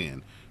gonna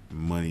win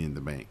Money in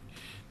the Bank.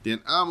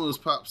 Then Amos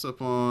pops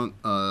up on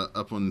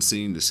the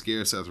scene to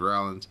scare Seth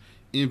Rollins.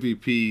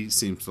 MVP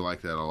seems to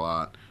like that a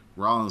lot.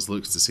 Rollins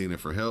looks to Cena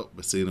for help,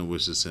 but Cena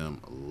wishes him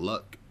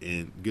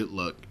good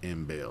luck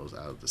and bails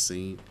out of the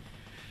scene.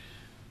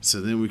 So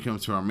then we come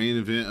to our main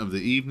event of the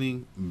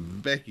evening.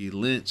 Becky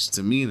Lynch,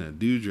 Tamina,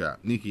 Doudrop,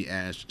 Nikki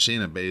Ash,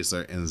 Shayna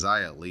Baszler, and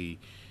Xia Li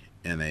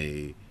in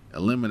a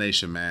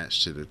elimination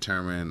match to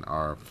determine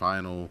our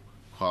final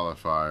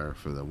qualifier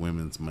for the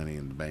women's Money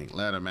in the Bank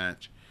ladder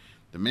match.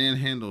 The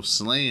manhandle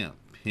slam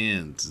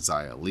pins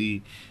Xia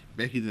Li.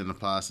 Becky then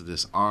applies to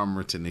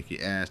disarmor to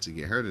Nikki Ash to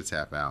get her to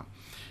tap out.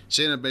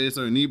 Shayna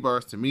Baszler knee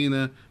bars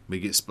Tamina,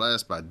 but gets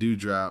splashed by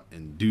Doudrop,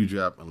 and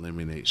Doudrop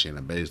eliminates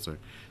Shayna Baszler.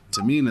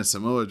 Tamina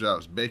Samoa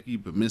drops Becky,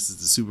 but misses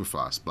the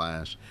Superfly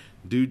splash.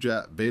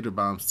 Doudrop Vader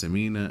bombs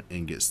Tamina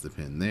and gets the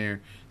pin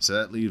there. So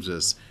that leaves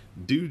us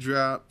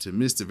Doudrop to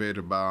miss the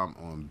Vader bomb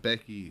on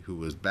Becky, who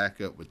was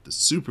back up with the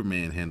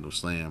Superman handle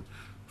slam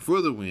for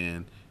the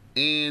win.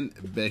 And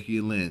Becky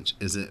Lynch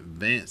is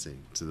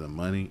advancing to the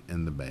Money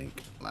in the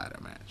Bank ladder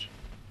match.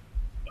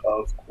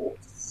 Of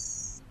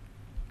course.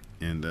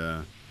 And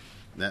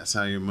that's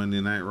how your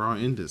Monday Night Raw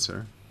ended,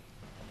 sir.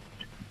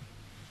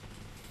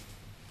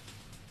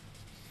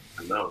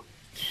 I know.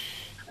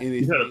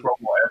 Anything? He had a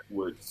promo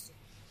afterwards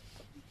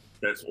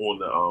that's on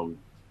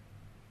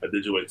the a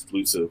digital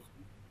exclusive.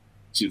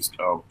 She was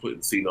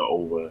putting Cena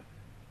over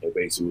and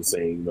basically was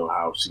saying,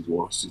 how she's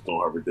doing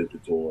her redemption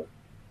tour,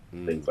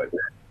 things like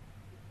that.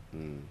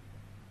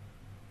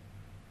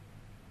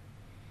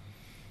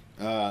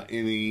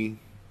 Anything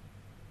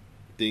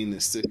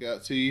that stuck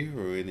out to you,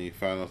 or any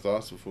final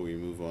thoughts before we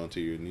move on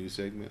to your news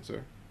segment,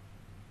 sir?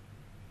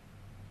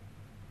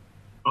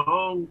 It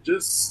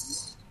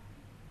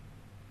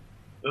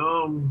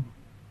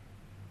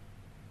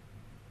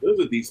was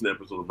a decent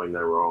episode of Monday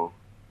Night Raw.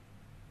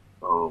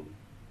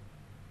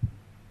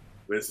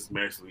 Vince is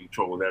massively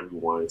trolling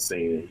everyone,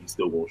 saying that he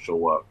still won't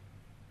show up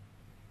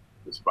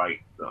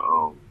despite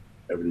the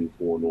everything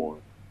going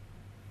on.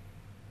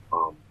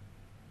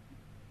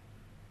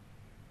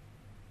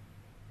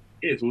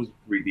 Yeah, so it was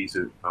pretty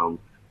decent.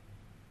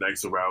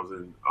 Nice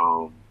arousing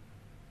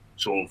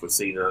showing for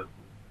Cena.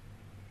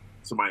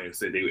 Somebody had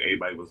said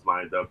everybody was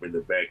lined up in the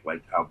back,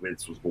 like how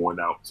Vince was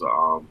going out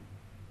to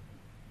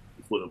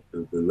before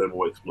the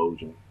limo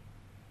explosion.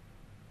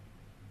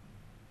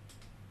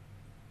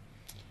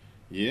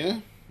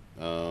 Yeah.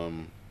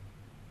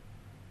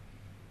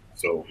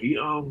 So he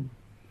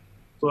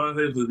so I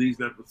think it was a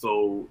decent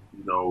episode.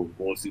 Going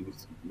to see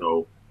what's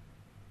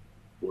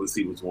we'll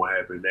see what's going to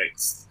happen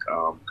next.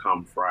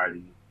 Come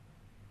Friday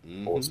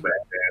on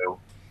SmackDown.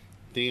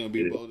 Think he'll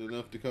be bold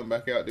enough to come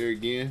back out there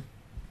again?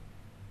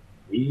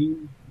 He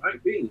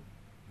might be.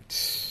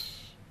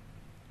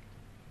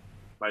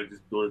 Like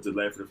just doing it to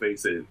laugh in the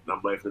face. And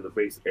I'm laughing in the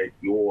face at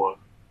your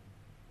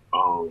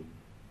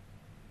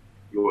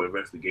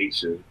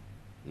investigation.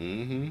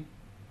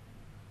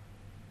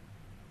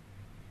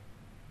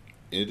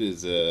 It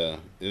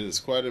is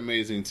quite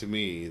amazing to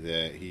me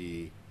that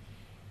he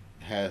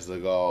has the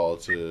gall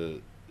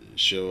to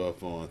show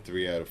up on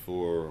 3 out of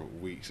 4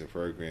 weeks of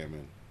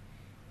programming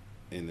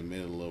in the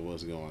middle of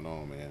what's going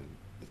on, man.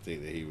 I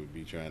think that he would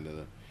be trying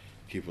to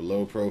keep a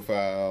low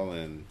profile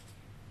and,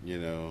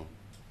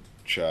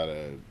 try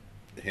to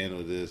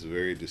handle this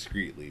very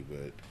discreetly.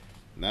 But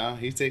now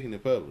he's taking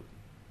it public.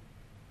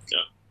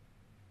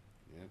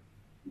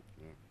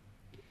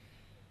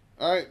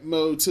 All right,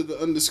 Mo to the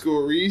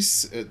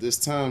 _Reese. At this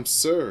time,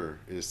 sir,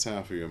 it's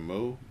time for your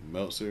Mo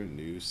Meltzer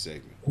News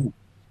Segment.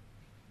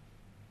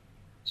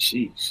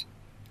 Jeez.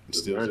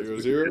 Still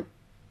 0-0?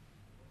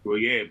 Well,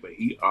 yeah, but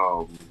he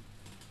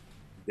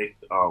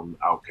nicked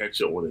our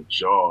catcher on a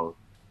jaw,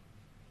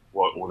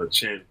 or on a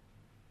chin.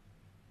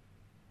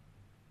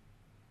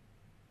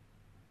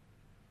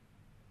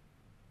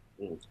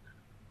 Mo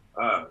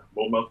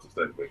Meltzer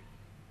Segment.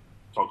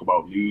 Talk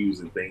about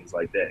views and things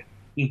like that.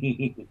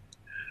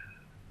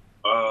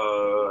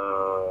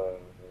 So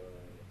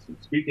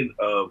speaking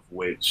of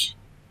which,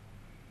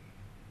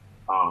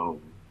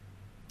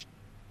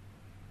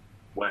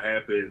 what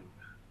happened?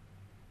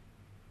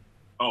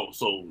 Oh,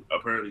 so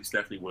apparently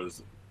Stephanie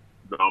was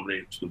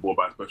nominated to the board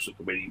by a special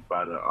committee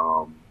by the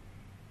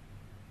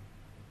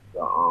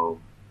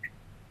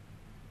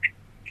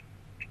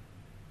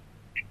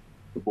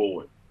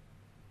board.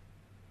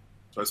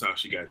 So that's how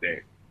she got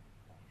that.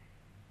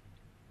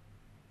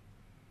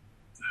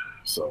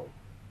 So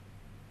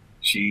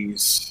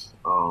she's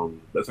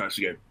that's how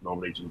she got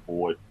nominated to the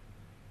board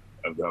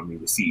of the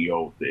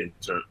CEO, the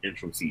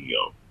interim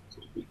CEO,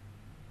 so to speak.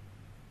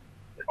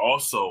 And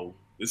also,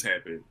 this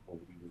happened when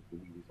we was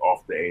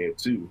off the air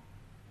too.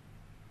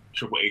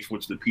 Triple H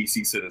went to the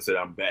PC Center and said,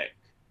 "I'm back."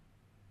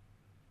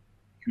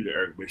 Cue the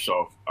Eric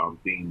Bischoff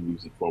theme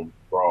music from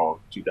Raw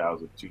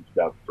 2002,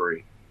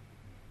 2003.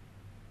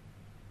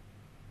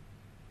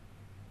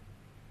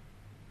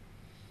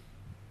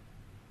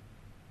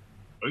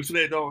 Are you still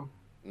there, Dawn?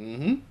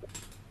 Mm-hmm.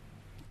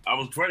 I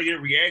was trying to get a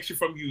reaction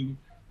from you, and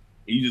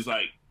you just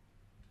like,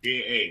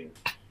 yeah.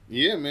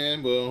 Yeah,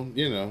 man. Well,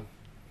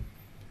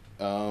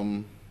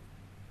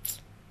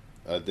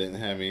 I didn't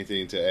have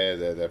anything to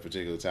add at that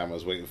particular time. I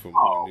was waiting for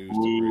more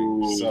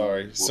news to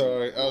bring.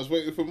 Sorry. I was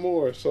waiting for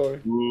more.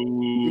 Sorry.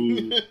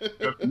 You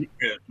can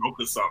joke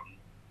or something,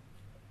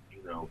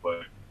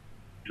 but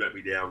you let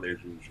me down there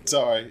as usual.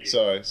 Sorry.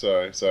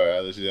 I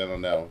let you down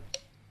on that one.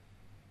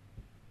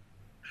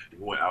 You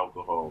want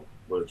alcohol?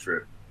 What a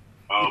trip.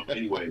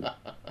 Anyway,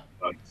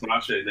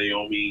 Sasha and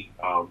Naomi,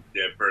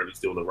 they're apparently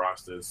still in the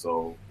roster,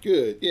 so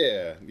good.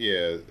 Yeah.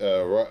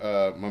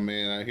 My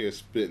man out here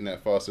spitting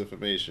that false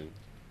information.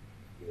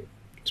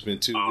 It's been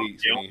 2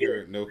 weeks. We ain't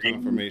heard no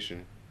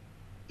confirmation.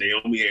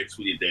 Naomi had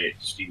tweeted that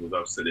she was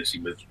upset that she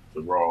missed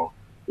the Raw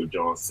with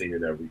John Cena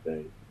and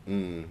everything.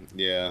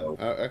 Yeah, so,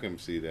 I can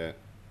see that.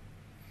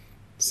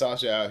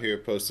 Sasha out here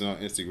posting on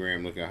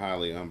Instagram looking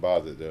highly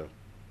unbothered, though.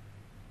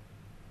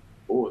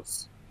 Of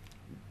course.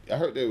 I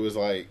heard they was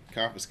like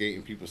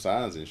confiscating people's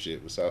signs and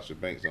shit with Sasha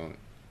Banks on it.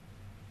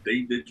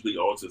 They literally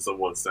altered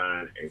someone's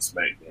sign at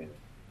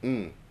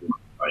SmackDown.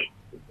 Like,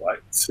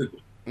 what?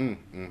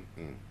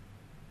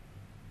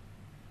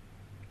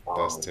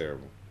 That's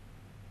terrible.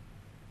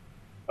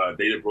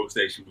 Dana Brooks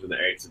said she was in an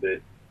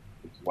accident,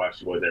 which is why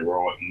she wasn't at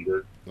Raw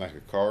either. Like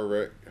a car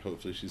wreck?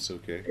 Hopefully she's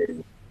okay.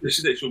 And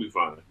she said she'll be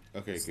fine.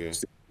 Okay, good.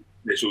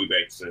 That she'll be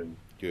back soon.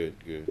 Good.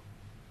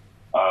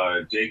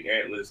 Jake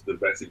Atlas, the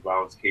domestic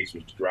violence case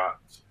was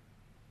dropped.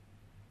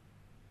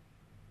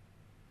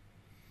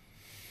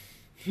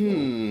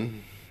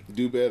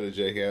 Do better,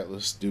 Jake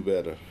Atlas. Do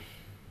better.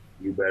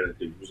 You better.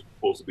 You're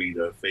supposed to be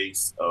the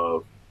face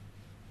of,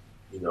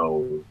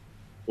 a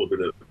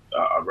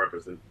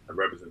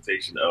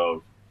representation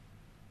of,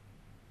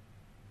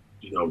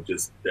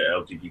 just the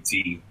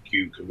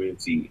LGBTQ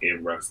community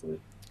in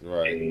wrestling.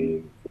 Right.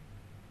 And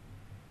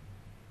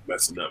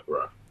messing up,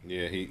 bro.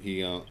 Yeah,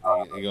 he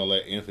gonna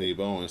let Anthony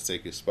Bowens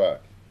take his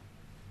spot.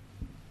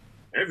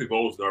 Anthony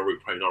Bowens already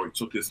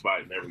took his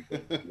spot and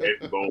everything.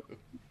 Anthony Bowens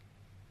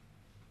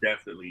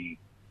definitely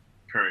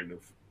carrying the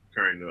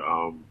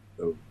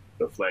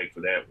flag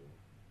for that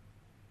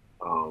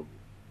one.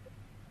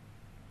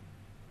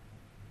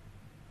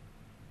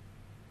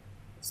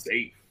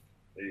 Safe.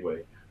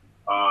 Anyway,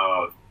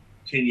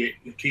 Kenny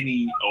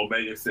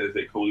Omega says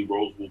that Cody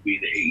Rhodes will be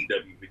in the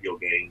AEW video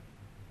game.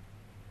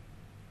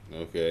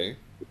 Okay.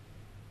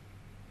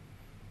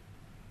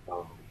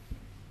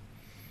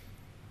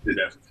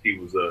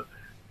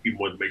 He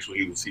wanted to make sure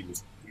he was an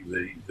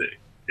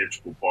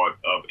integral part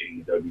of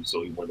AEW,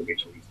 so he wanted to make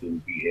sure he still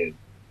would be in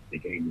the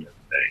game and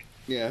everything.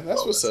 Yeah,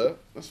 that's what's up.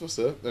 That's what's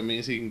up. That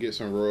means he can get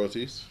some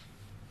royalties.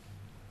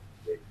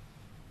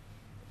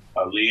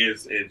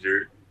 Leah's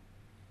injured.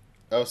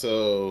 Oh,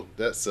 so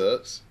that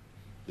sucks.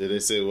 Did they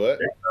say what?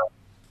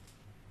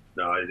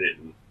 No, they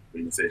didn't.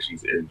 They said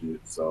she's injured,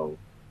 so.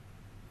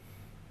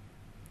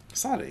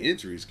 There's a lot of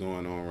injuries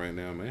going on right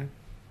now, man.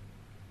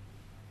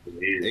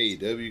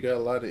 AEW got a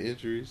lot of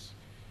injuries.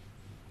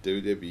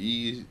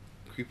 WWE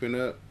creeping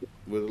up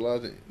with a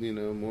lot of,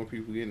 more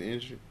people getting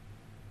injured.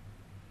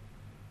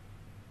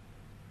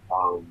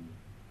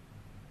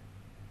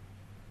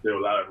 There were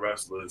a lot of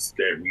wrestlers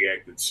that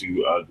reacted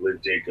to Glenn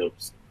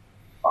Jacobs'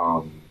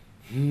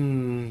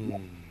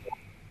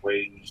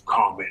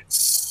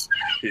 comments,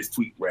 his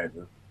tweet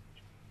rather.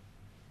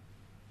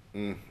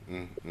 There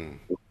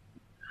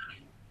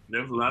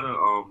was a lot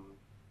of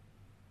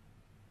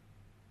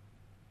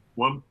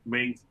one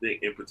main thing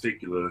in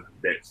particular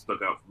that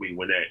stuck out for me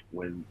when that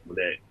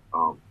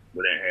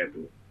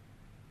happened.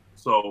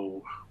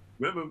 So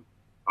remember,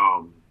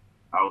 I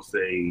would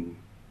say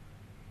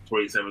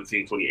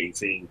 2017,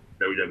 2018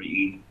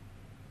 WWE,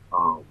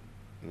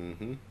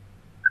 Mm-hmm.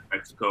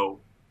 Mexico,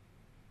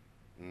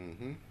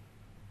 Mm-hmm.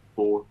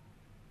 4,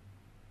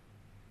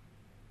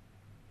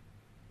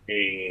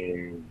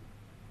 and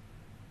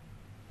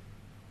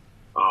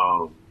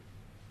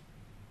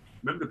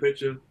remember the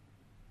picture?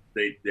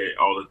 They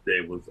all that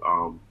day was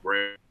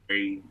Bray,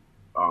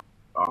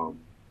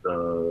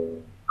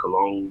 the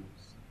Colognes,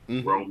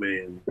 Mm-hmm.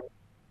 Roman,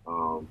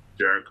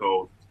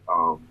 Jericho,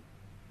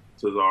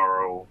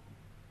 Cesaro.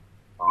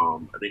 I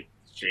think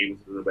Sheamus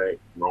was in the back.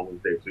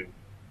 Roman's there too.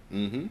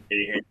 Mm-hmm. And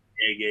he had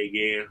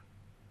yeah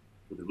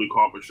with the blue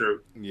carpet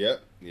shirt.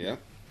 Yep. Yep.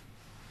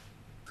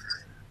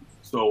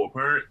 So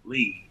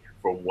apparently,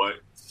 from what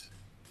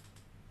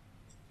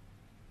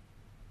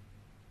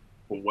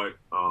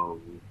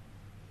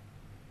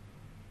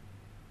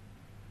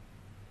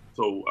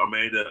so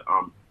Amanda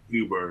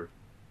Huber,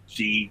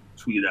 she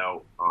tweeted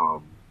out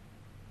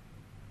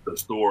the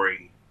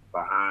story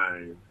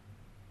behind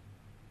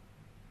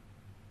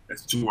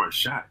that's 2-1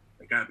 shot.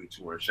 That gotta be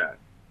 2-1 shot.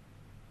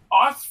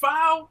 Oh, it's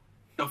foul.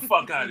 The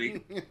fuck out of here.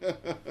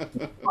 Fuck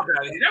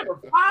out of here. That was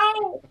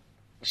foul.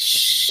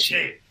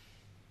 Shit.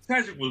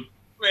 Cedric was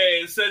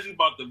Cedric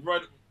about to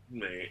run.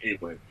 Man,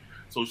 anyway.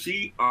 So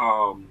she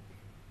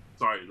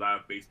sorry,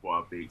 live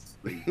baseball updates.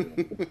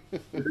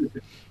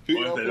 Who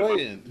y'all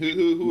playing?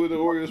 Who are the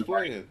Orioles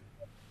playing?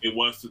 It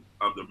was the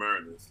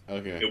Mariners.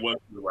 Okay. It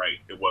wasn't the right.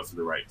 It wasn't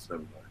the right. So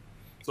never mind.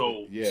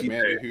 So yeah,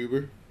 Amanda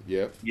Huber.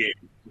 Yep. Yeah.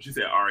 She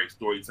said, all right,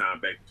 story time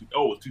back to, it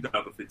was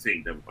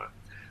 2015, never mind.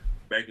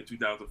 Back in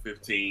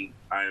 2015,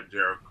 I Am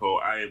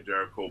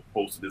Jericho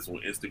posted this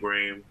on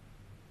Instagram.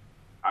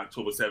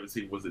 October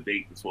 17th was the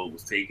date this one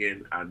was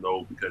taken. I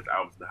know because I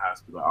was in the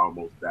hospital, I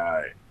almost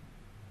died.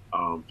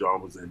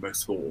 John was in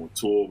Mexico on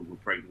tour. We were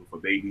pregnant with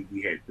a baby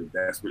we had been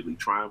desperately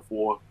trying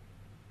for.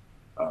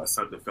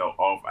 Something fell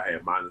off. I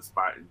had minor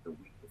spotting the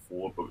week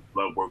before, but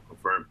blood work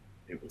confirmed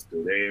it was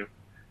still there.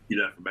 He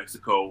left for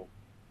Mexico.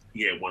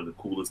 He had one of the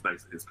coolest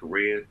nights of his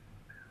career.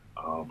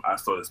 I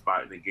started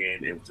spotting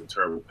again and was in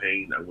terrible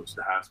pain. I went to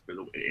the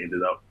hospital and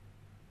ended up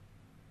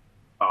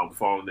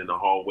falling in the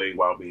hallway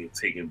while being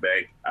taken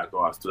back. I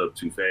thought I stood up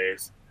too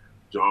fast.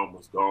 John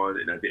was gone,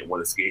 and I didn't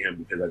want to scare him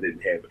because I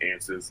didn't have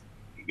answers.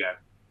 He got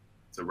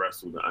to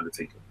wrestle the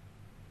Undertaker.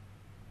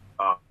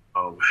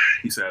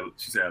 She said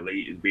I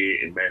laid in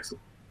bed in massive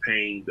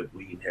pain. The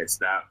bleeding had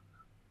stopped.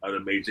 Other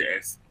major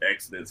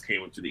accidents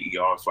came into the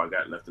ER, so I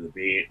got left in the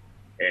bed.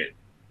 At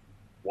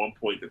one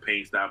point, the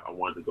pain stopped. I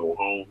wanted to go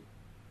home.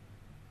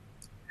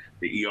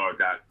 The ER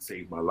doc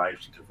saved my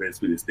life. She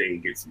convinced me to stay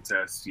and get some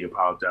tests. She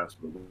apologized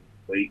for the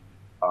wait.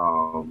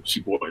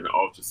 She brought in an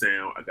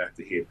ultrasound. I got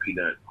to hear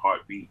Peanut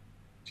heartbeat.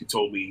 She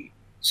told me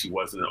she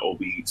wasn't an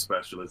OB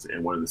specialist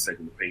and wanted a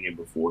second opinion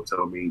before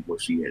telling me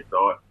what she had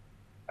thought.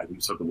 I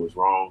knew something was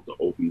wrong. The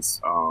OB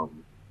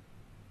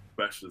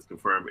specialist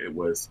confirmed it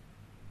was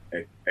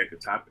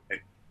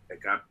ectopic.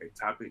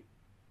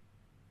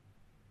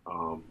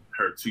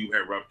 Her tube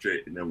had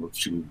ruptured, and then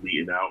she was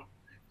bleeding out.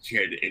 She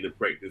had to end the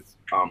pregnancy.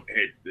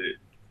 Had to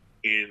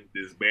end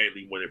this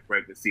badly wanted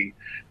pregnancy.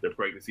 The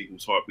pregnancy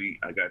whose heartbeat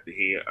I got to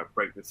hear. A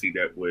pregnancy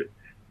that would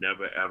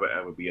never, ever,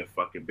 ever be a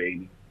fucking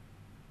baby.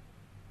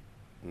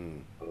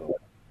 She's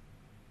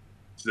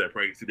a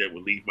pregnancy that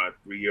would leave my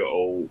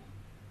 3-year-old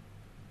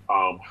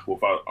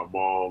without a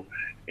mom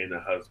and a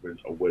husband,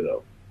 a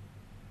widow.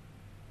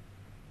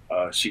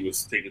 She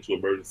was taken to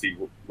emergency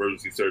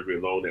surgery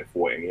alone at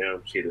 4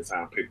 a.m. She had to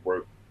sign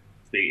paperwork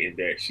stating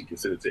that she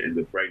considered to end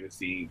the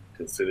pregnancy,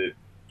 considered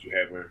to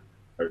having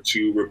her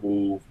tube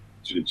removed,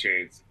 to the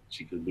chance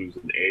she could lose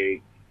an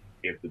egg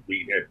if the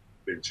bleed had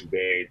been too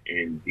bad, and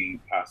indeed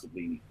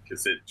possibly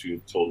consent to a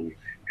total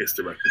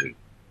hysterectomy.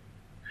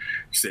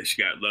 She said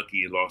she got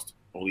lucky and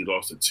only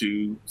lost a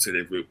tube. Said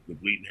if the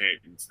bleeding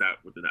hadn't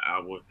stopped within an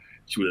hour,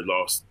 she would have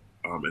lost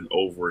an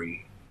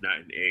ovary, not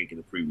an egg, in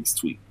the previous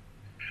tweet.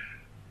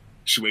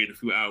 She waited a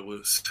few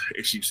hours.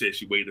 If she said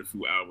she waited a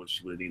few hours,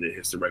 she would have needed a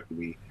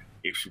hysterectomy.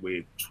 If she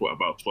waited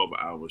about 12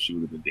 hours, she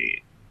would have been dead.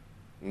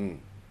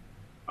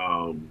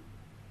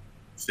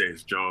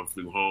 Says John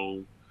flew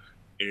home.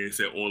 And it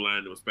said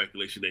online there was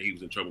speculation that he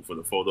was in trouble for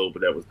the photo,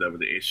 but that was never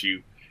the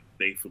issue.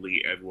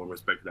 Thankfully, everyone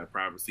respected our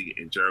privacy,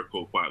 and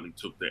Jericho quietly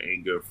took the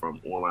anger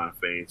from online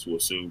fans who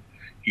assumed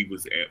he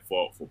was at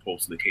fault for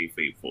posting the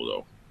kayfabe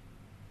photo.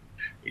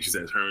 And she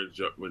says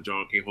when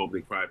John came home,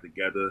 they cried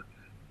together.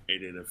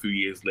 And then a few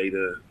years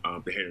later,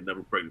 they had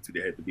another pregnancy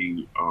that had to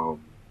be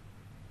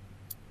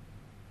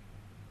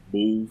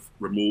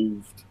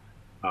removed.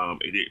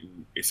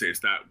 It said it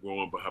stopped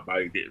growing, but her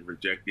body didn't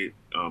reject it.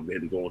 They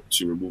had to go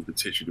to remove the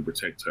tissue to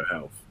protect her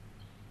health.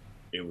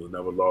 It was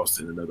another loss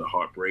and another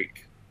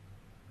heartbreak.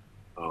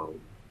 And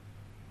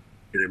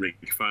then they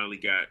finally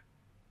got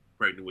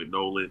pregnant with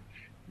Nolan.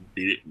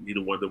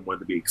 Neither one of them wanted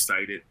to be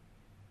excited.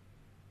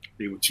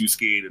 They were too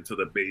scared until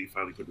the baby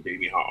finally put the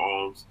baby in her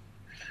arms.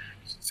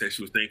 She said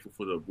she was thankful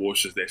for the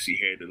abortions that she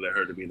had that led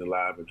her to being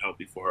alive and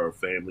healthy for her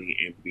family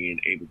and being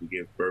able to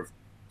give birth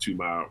to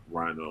my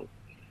Rhino.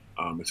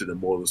 It said the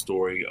moral of the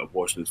story: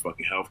 abortion is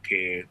fucking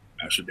healthcare.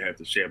 I shouldn't have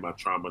to share my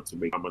trauma to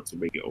make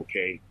it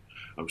okay.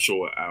 I'm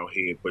sure I'll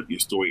hear, but your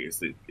story is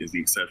the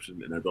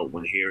exception, and I don't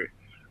want to hear it.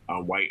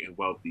 I'm white and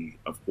wealthy.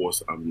 Of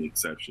course, I'm the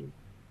exception.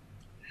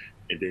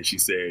 And then she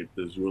said,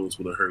 "Those rules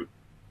will hurt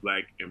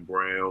black and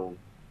brown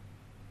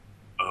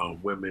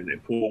women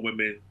and poor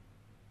women."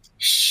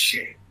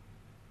 Shit.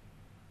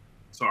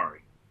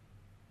 Sorry.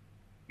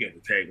 You got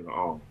the tag on the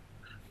arm.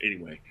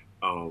 Anyway,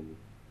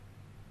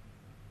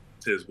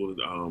 says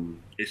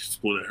it's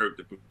going to hurt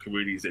the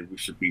communities that we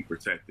should be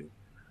protecting.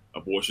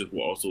 Abortions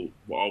will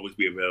always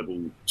be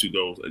available to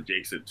those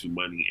adjacent to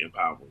money and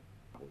power.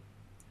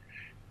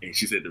 And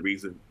she said the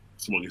reason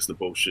someone gets an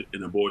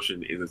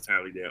abortion is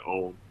entirely their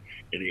own,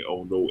 and they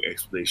owe no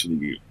explanation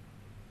to you.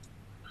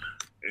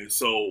 And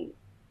so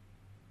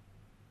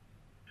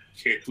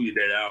she had tweeted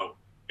that out,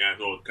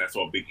 and I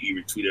saw Big E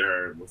retweeted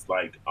her and was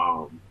like,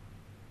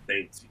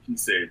 thanks. He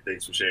said,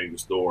 "Thanks for sharing your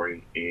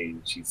story,"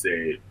 and she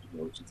said,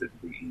 she said to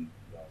Big E,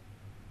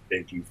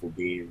 "Thank you for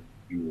being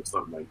you," or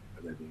something like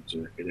that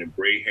nature. And then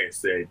Bray had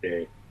said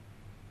that,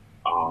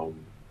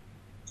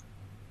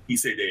 he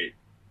said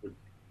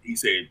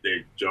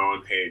that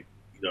John had,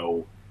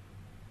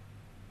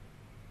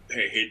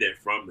 had hid that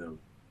from them.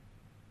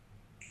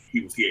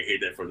 He had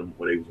hid that from them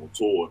when they was on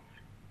tour,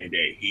 and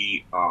that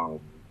he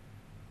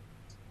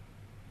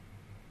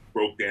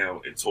broke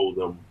down and told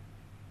them,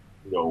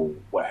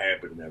 what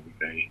happened and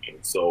everything.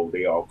 And so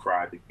they all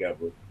cried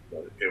together.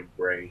 Him,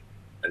 Bray,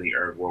 I think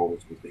Eric Rowan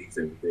was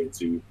there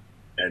too.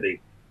 And I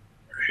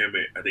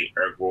think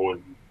Eric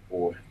Rowan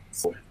him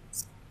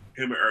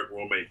and Eric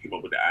Rowan came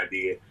up with the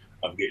idea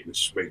of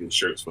making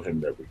shirts for him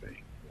and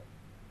everything.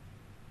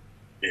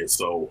 And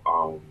so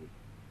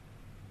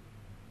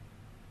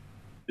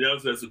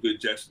that's a good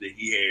gesture that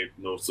he had.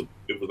 So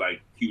it was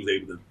like he was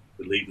able to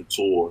lead the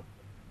tour,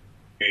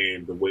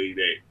 and the way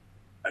that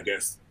I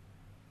guess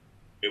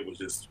it was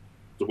just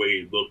the way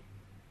it looked.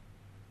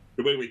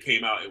 The way when it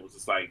came out, it was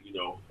just like,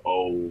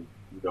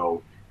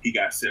 he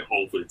got sent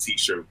home for the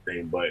T-shirt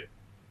thing, but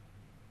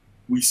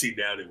we see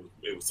now that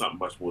it was something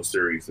much more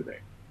serious today.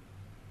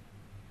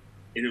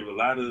 And there was a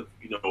lot of,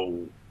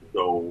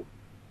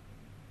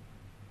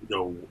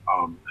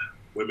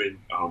 women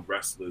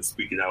wrestlers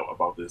speaking out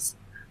about this,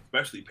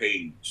 especially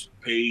Paige.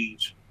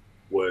 Paige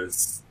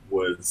was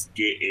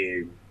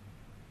getting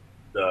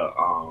the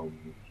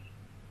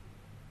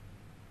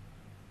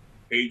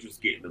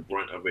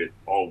brunt of it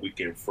all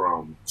weekend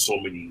from so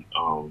many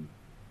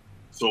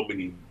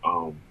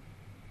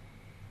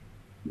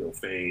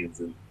fans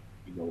and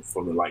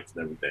from the likes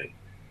and everything.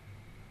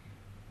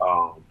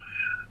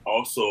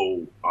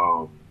 Also,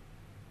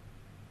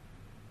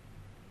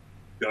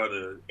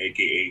 Gunner,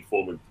 aka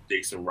former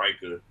Jason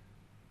Riker,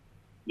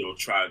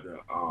 tried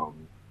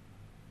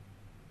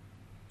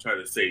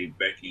to say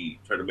Becky,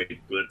 try to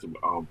make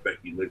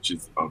Becky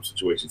Lynch's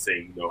situation,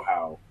 saying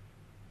how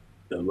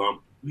the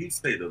lump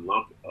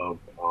of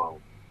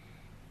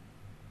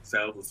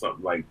cells or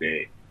something like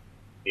that,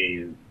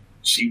 and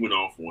she went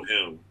off on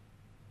him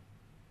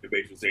and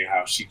basically saying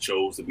how she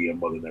chose to be a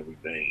mother and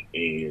everything,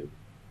 and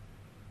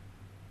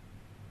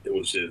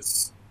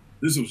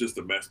this was just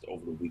a mess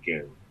over the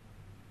weekend.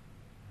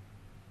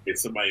 And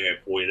somebody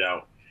had pointed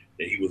out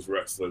that he was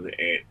wrestling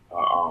at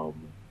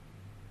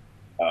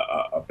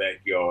a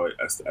backyard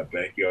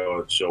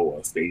show or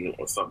a stadium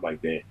or something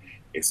like that,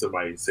 and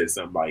somebody said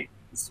something like,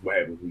 "This is what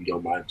happens when you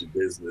don't mind your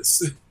business."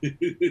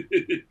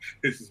 This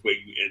is where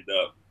you end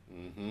up.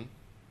 Mm-hmm.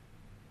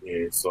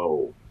 And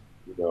so,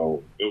 it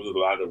was a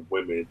lot of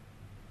women,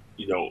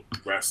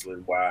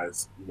 wrestling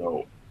wise,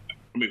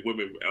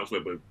 women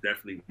elsewhere, but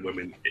definitely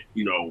women,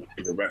 in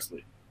the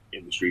wrestling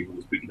industry who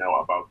was speaking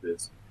out about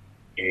this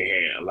and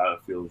had a lot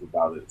of feelings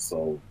about it.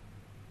 So,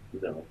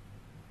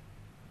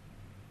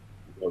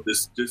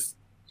 this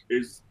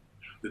is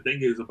the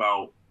thing is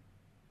about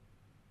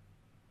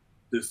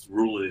this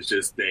ruling is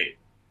just that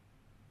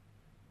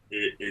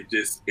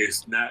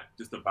it's not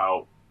just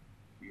about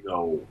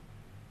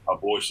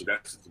abortion.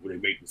 That's just what they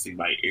make it seem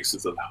like. It's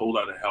just a whole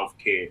lot of health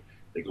care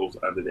that goes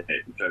under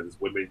that, because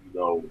women,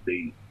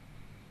 they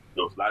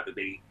there's a lot that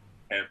they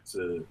have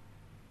to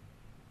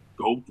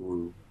go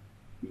through,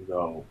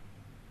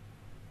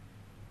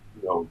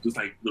 just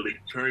like they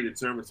carry the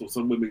term. So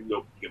some women,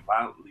 get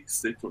violently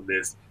sick from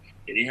this,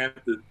 and they have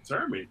to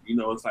determine,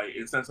 it's like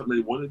it's not something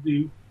they want to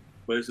do,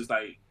 but it's just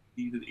like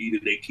either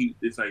they keep,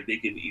 it's like they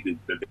can either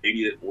the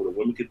baby or the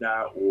woman could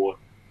die, or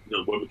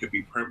women could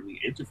be permanently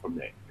injured from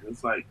that. And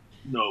it's like,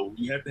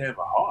 you have to have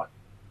a heart,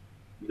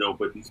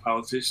 but these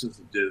politicians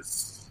are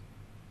just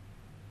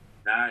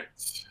not.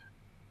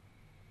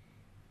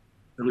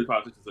 Some of these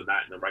politicians are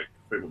not in the right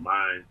frame of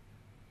mind,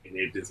 and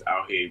they're just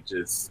out here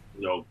just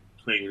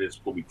claiming this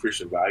will be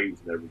Christian values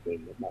and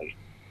everything. I'm like,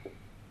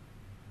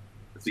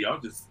 see, y'all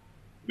just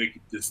make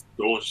it just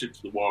throwing shit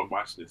to the wall and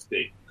watching it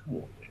stick. Come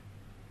on, man.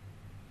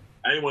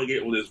 I didn't want to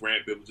get on this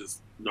rant, but it was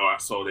just, I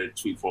saw that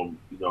tweet from,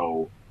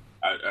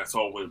 I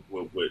saw what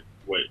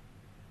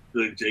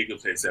Glenn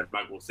Jacobs had said. I'm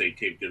not going to say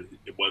Kane because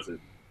it wasn't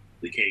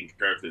the Kane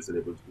character that said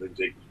it, was Glenn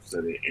Jacobs who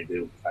said it, and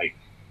then like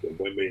the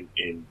women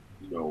and,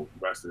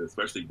 wrestling,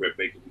 especially Brett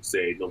Baker, who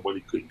said nobody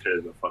couldn't cut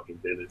in a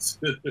fucking dentist.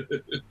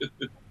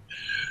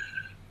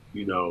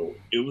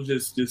 It was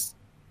just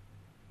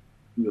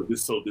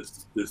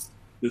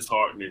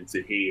disheartening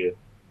to hear,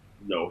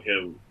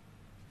 him,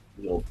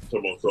 talking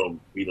about some,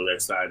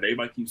 that side. And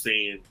everybody keeps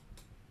saying,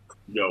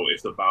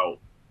 it's about,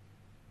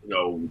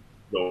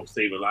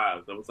 saving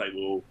lives. I was like,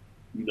 well,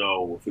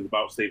 if it's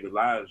about saving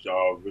lives,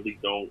 y'all really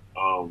don't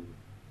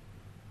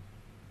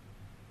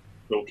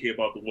care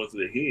about the ones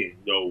that are here.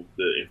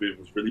 If it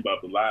was really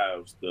about the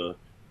lives, the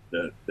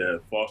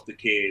foster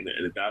care and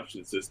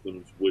adoption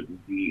systems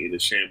wouldn't be in the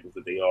shambles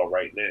that they are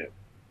right now.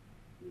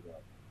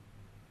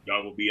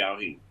 Y'all would be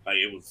out here. Like,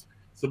 it was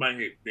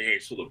somebody they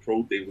had sort of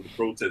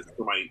protest.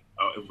 Somebody,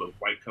 it was a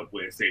white couple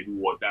that said we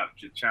will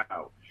adopt your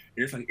child,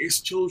 and it's like it's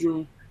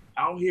children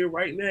out here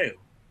right now.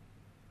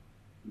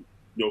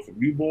 From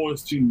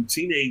newborns to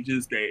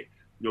teenagers that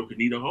could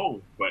need a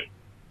home, but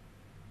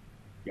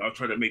y'all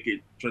try to make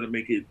it something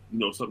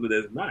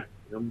that's not.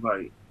 And I'm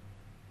like,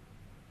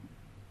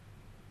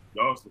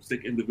 y'all some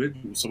sick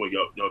individuals. Some of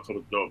y'all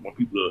want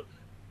people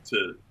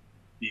to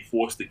be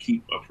forced to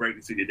keep a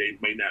pregnancy that they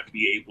may not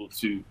be able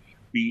to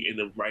be in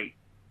the right,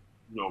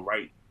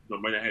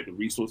 might not have the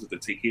resources to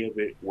take care of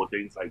it or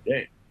things like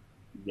that.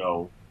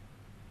 It's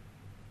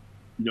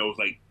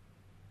like,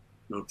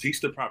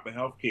 teach the proper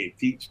health care,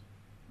 teach,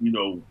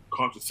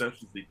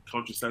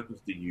 contraceptives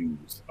to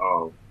use.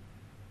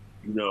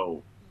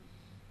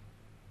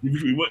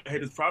 We wouldn't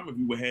have this problem if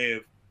we would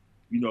have,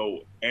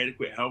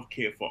 adequate health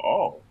care for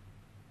all.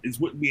 It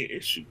wouldn't be an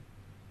issue.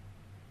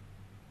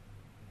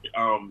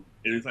 And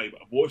it's like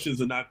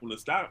abortions are not going to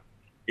stop.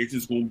 It's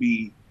just going to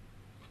be,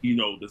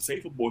 the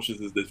safe abortions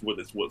is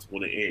what's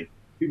going to end.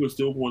 People are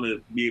still going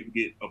to be able to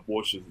get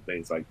abortions and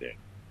things like that.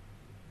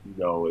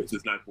 It's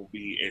just not going to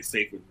be as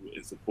safe as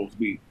it's supposed to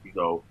be. It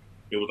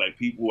was like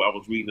people. I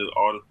was reading an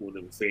article and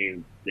they were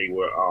saying they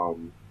were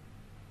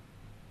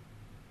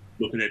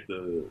looking at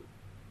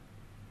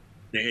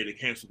they had to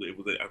cancel it. It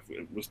was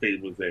what state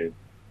it was in?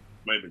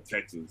 Might have been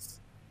Texas,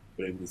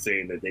 but they were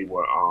saying that they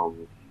were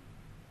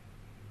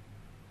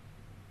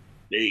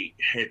they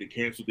had to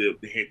cancel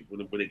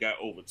when it got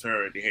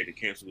overturned. They had to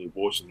cancel the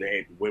abortion. They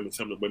had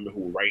some of the women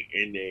who were right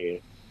in there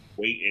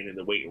waiting in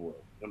the waiting room.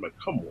 I'm like,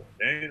 come on,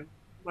 man!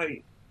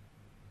 Like,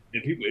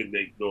 and people and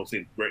they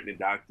saying threatening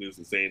doctors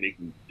and saying they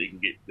can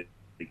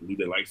lose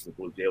their license and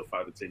go to jail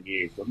 5 to 10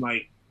 years. So I'm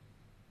like,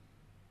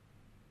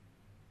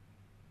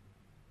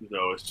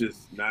 it's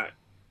just not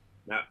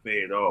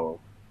fair at all.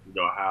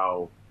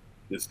 How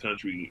this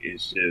country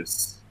is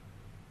just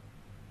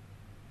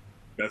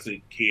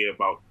doesn't care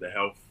about the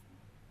health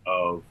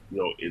of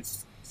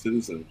its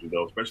citizens,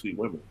 especially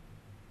women.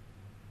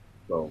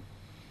 So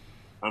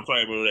I'm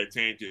sorry about that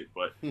tangent,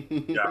 but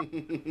yeah,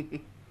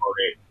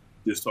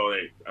 just saw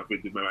that. I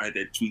had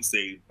that tweet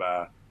saved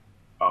by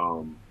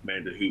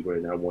Amanda Huber,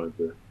 and I wanted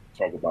to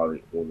talk about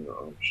it on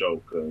the show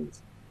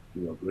because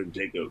Glenn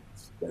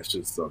Jacobs, that's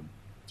just some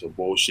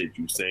bullshit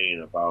you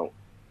saying about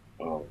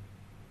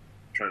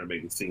trying to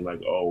make it seem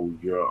like, oh,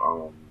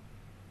 you're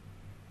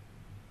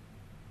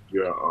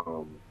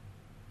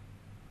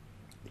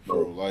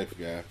pro-life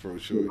guy,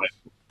 pro-choice.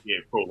 Yeah,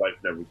 pro-life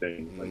and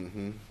everything.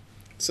 Mm-hmm.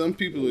 Some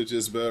people are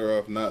just better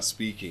off not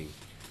speaking.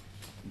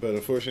 But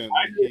unfortunately,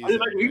 I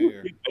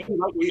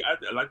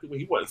like the way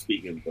he wasn't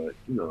speaking, but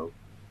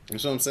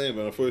That's what I'm saying.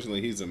 But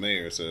unfortunately, he's a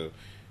mayor, so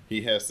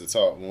he has to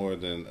talk more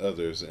than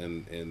others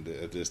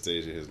at this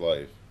stage of his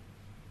life.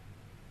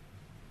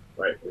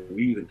 Right. And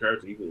he's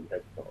encouraged. He didn't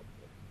have to talk.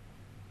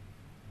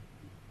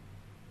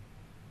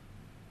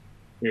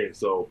 Yeah.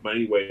 So, but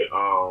anyway,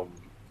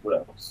 what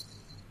else?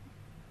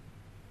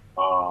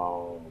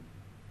 Io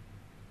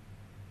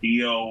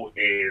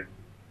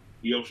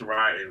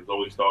Shirai and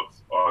Zoe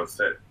Starks are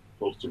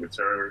supposed to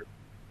return.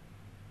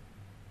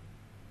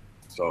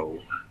 So,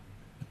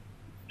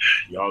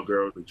 y'all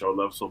girls that y'all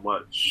love so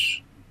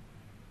much,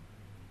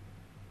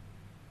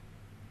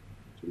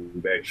 we'll be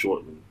back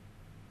shortly.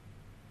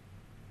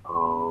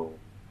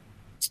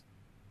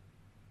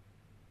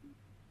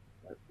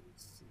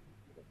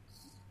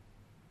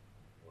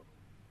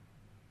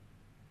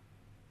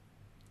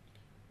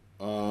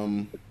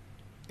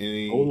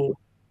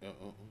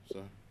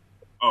 Sorry.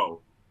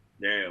 Oh,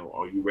 now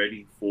are you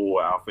ready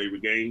for our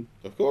favorite game?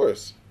 Of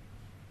course.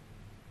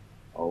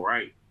 All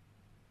right.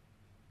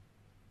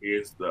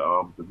 Here's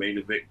the main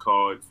event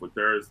card for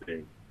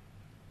Thursday.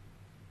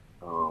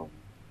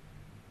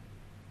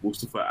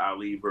 Mustafa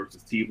Ali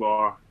versus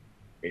T-Bar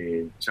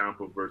and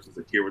Ciampa versus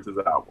Akira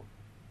Tozawa.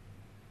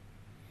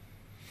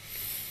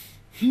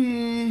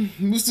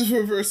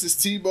 Mustafa versus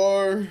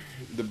T-Bar,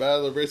 the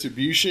Battle of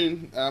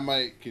Retribution.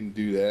 I can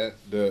do that.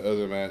 The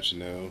other match,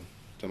 no.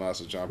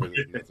 Tommaso Ciampa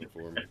does nothing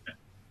for me.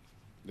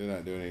 They're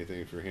not doing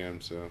anything for him,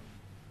 so.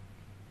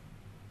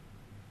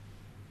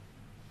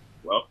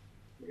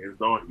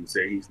 on. He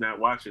said he's not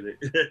watching it.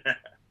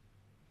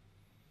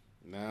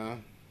 Nah.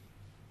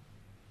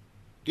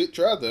 Good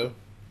try though.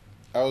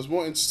 I was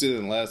more interested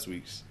in last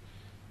week's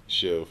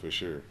show for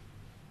sure.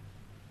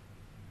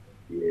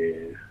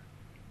 Yeah.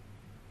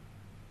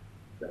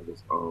 That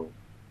was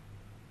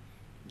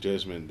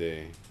Judgment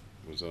Day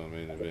was on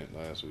main event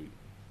last week.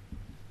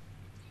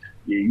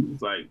 Yeah, he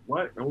was like,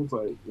 what? I was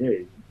like, yeah.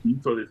 He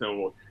told us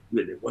someone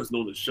that it wasn't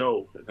on the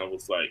show. And I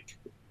was like,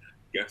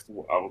 guess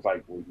what? I was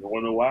like, well, you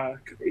want to know why?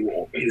 Because they were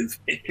on main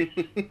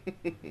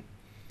event.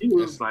 He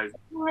was like,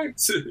 what?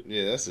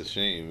 Yeah, that's a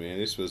shame, man.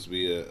 It's supposed to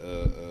be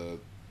a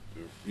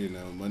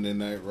Monday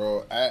Night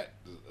Raw act,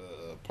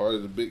 part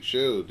of the big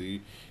show.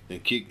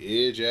 And kick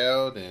Edge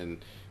out,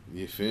 and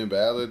Finn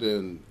Balor,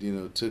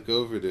 and took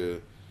over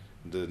the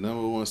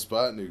number one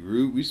spot in the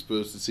group. We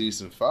supposed to see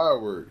some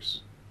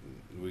fireworks.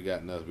 We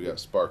got nothing. We got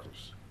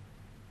sparklers.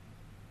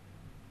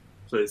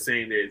 So it's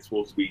saying that it's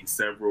supposed to be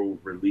several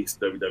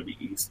released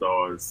WWE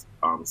stars,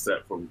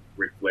 set from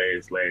Ric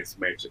Flair's last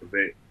match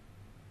event.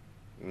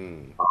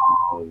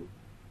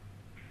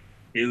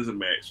 Here's a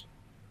match: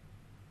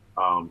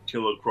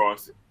 Killer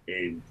Cross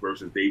and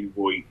versus Davey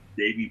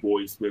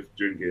Boy Smith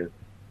Jr.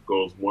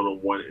 goes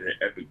 1-on-1 in an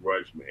epic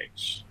grudge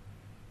match.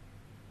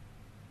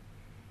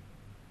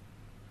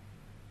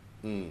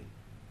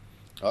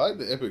 I like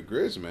the epic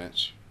grudge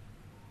match.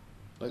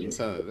 I like the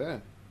sound of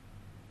that.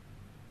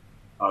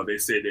 They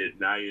said that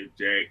Nia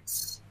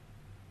Jax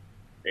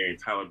and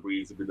Tyler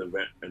Breeze have been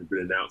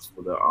announced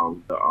for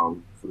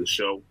the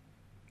show.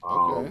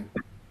 Okay.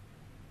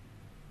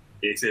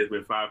 It says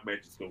been 5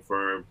 matches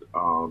confirmed.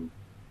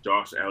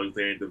 Josh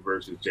Alexander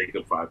versus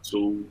Jacob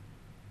Fatu.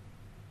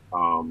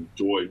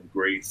 Jordan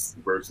Grace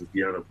versus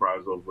Deanna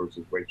Prazo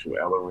versus Rachel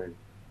Ellering.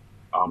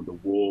 The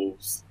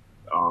Wolves,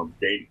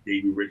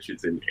 Davey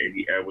Richards and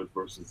Eddie Edwards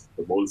versus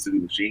the Motor City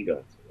Machine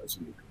Guns. That's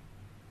really good.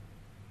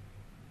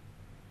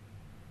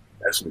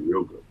 That's really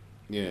real good.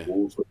 Yeah. The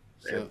Wolves,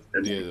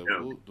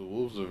 the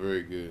Wolves are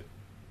very good.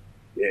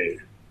 Yeah.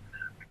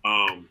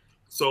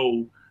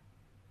 So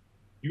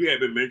you have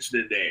been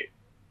mentioning that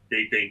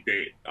they think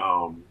that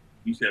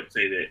you have to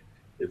say that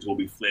it's going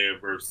to be Flair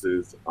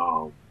versus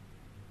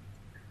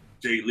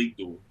Jay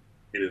Lethal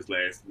in his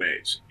last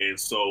match, and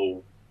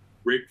so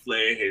Ric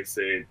Flair has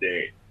said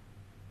that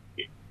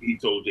he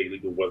told Jay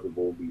Lethal wasn't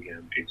going to be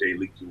him, and Jay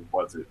Lethal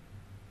wasn't.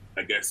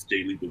 I guess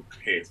Jay Lethal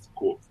has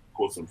caught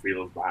some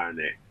feelings behind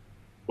that,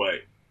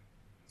 but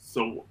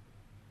so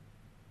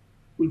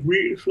was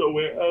reading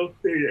somewhere else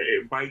say that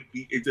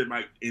it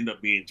might end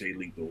up being Jay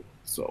Lethal.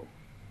 So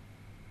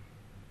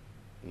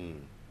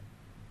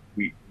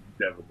we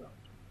never know.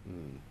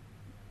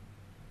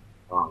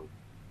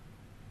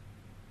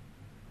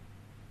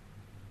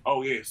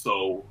 Oh yeah,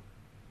 so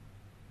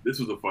this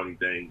was a funny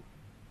thing.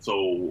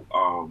 So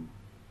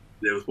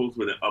there was supposed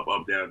to be an up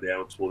down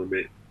down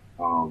tournament.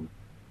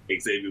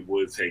 Xavier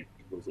Woods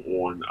was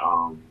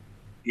on.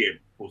 He had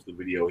posted a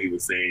video. He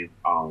was saying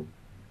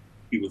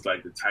he was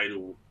like, the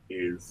title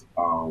is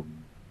on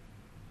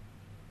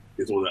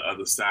the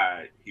other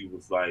side. He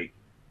was like,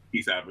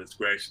 he said, I've been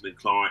scratching and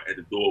clawing at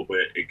the door, but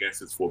I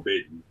guess it's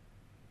forbidden.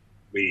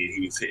 Meaning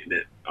he was hitting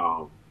at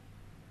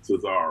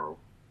Cesaro.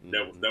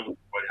 That was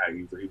funny how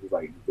he was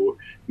like,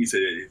 he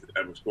said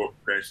I've been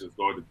scratching and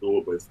clawing at the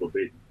door, but it's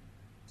forbidden.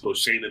 So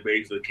Shayna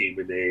Baszler came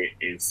in there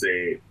and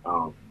said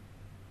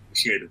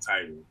she had the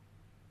title,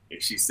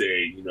 and she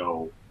said,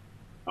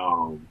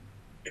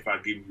 if I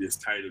give you this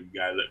title, you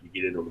gotta let me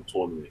get in on the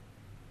tournament.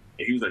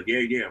 And he was like,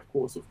 yeah, of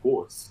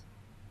course.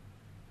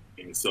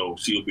 And so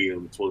she'll be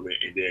in the tournament,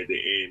 and then at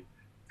the end,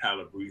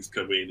 Tyler Breeze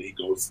come in and he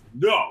goes,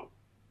 no,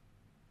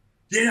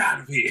 get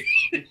out of here.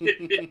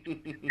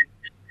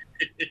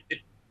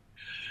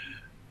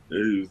 And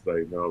he was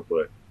like, no,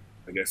 but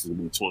I guess it's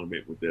gonna be a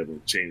tournament with them,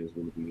 and Shane is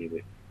gonna be in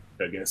it.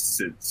 I guess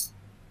since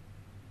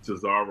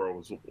Cesaro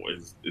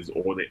is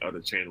on the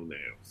other channel now,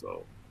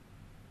 so.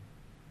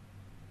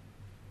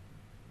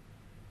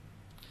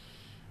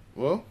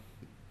 Well,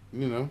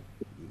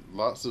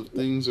 lots of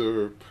things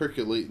are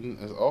percolating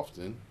as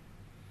often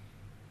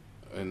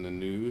in the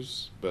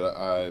news, but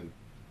I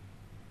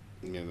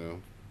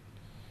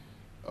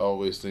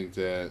always think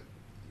that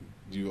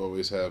you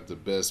always have the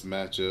best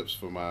matchups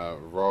for my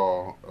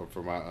Raw, or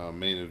for my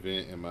main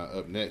event and my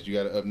Up Next. You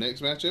got an Up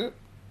Next matchup?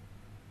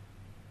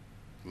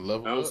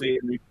 Level Up? I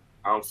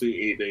don't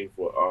see anything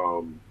for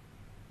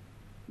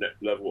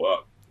Level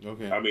Up.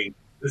 Okay. I mean,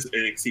 this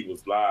NXT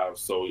was live,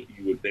 so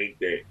you would think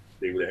that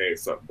they would have had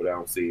something, but I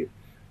don't see it.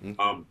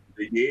 Okay.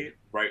 They did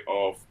write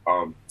off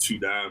 2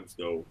 Dimes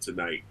though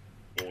tonight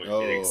on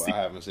NXT. I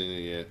haven't seen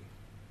it yet.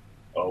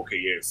 Okay,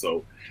 yeah.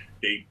 So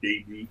they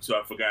so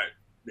I forgot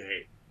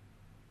that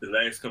the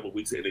last couple of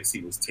weeks of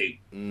NXT was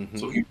taped,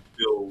 so he was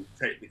still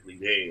technically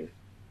there.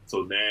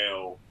 So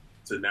now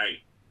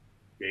tonight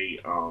they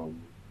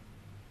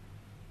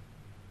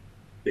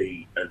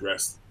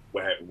addressed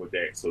what happened with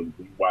that. So when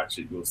you watch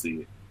it, you'll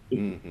see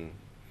it.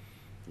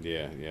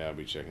 Yeah, I'll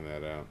be checking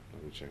that out.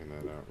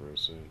 Real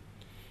soon.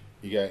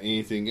 You got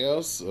anything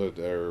else, or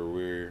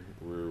we're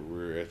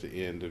at the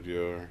end of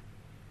your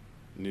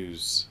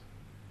news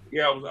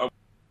Yeah, I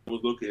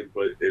was looking,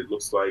 but it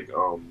looks like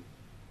Ross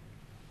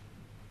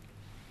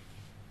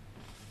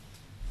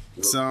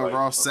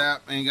Sapp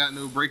ain't got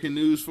no breaking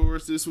news for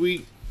us this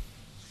week.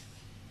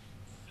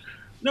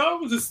 No,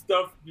 it was just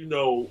stuff,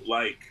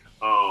 like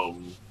I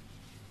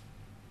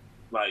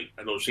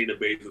know Shayna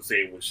Baszler was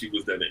saying when she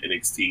was done at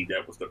NXT,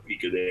 that was the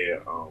peak of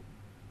the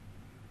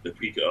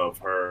peak of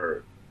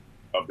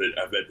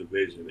that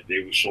division. They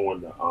were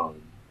showing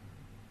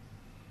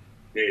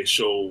they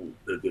showed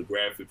the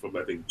graphic from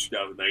I think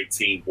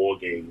 2019 War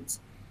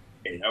Games,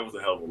 and that was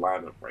a hell of a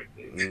lineup right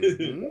there.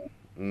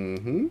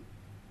 Mm-hmm.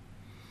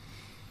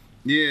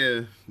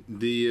 Yeah,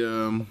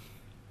 the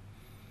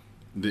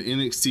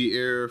NXT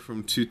era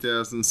from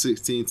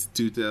 2016 to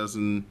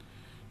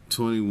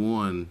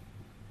 2021.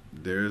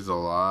 There's a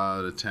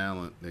lot of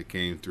talent that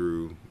came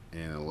through,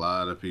 and a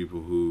lot of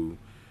people who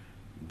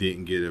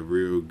didn't get a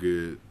real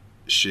good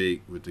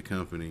shake with the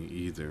company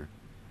either,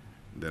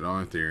 that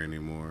aren't there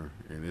anymore.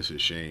 And it's a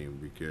shame,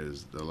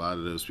 because a lot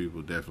of those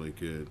people definitely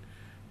could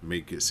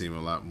make it seem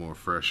a lot more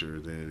fresher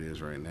than it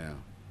is right now.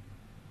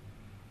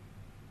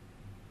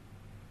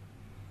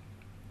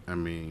 I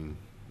mean,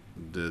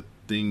 the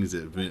things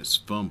that Vince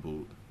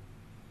fumbled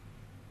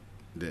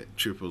that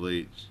Triple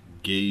H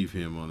gave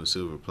him on the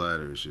silver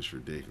platter is just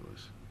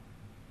ridiculous.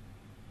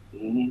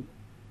 Mm-hmm.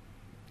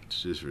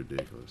 It's just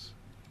ridiculous.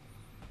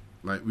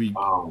 Like, we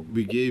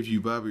gave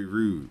you Bobby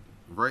Roode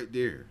right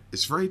there.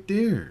 It's right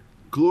there.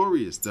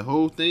 Glorious. The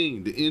whole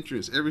thing, the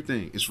entrance,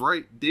 everything. It's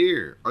right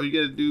there. All you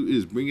got to do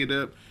is bring it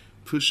up,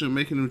 push him,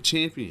 making him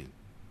champion.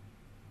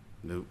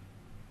 Nope.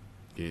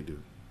 Can't do it.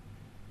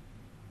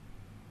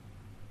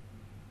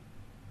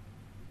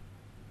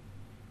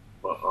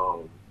 But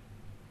so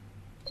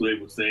they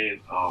were saying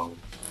Alan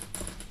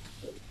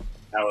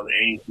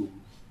Angels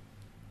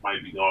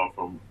might be gone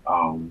from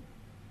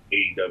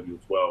AEW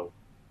as well.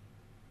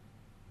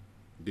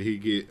 Did he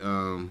get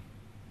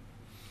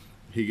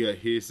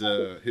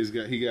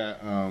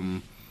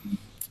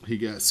he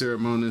got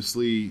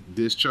ceremoniously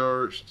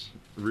discharged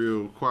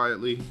real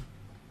quietly,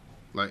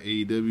 like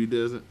AEW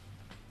does it?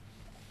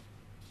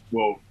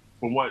 Well,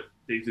 from what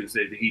they just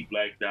said, that he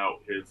blacked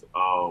out his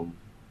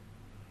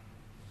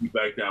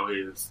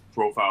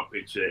profile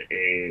picture,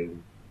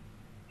 and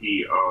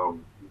he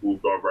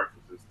moved all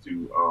references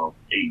to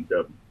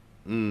AEW.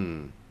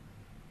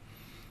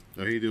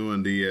 So he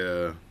doing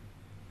the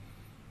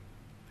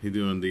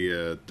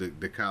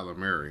Kyler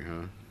Murray,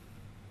 huh?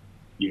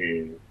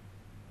 Yeah.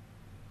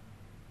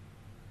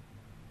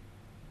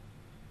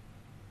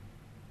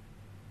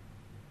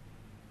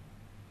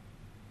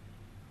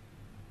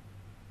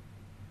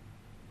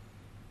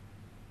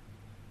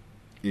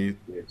 Yeah.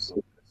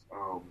 So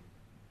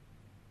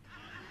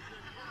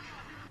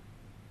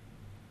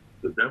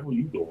the devil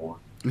you doing?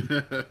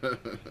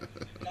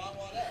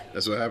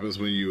 That's what happens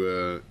when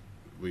you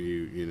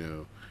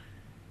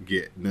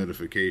get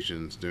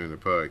notifications during the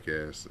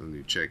podcast and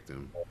you check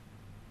them.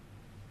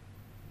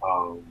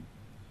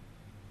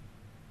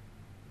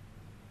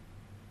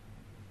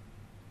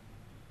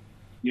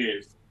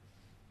 Yes.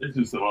 This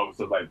is some other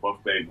stuff like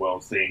Buff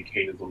Bagwell saying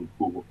Kane is only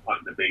cool with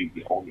punting the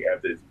baby only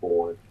after it's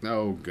born.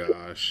 Oh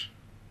gosh.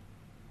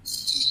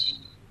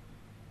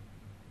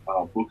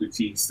 Booker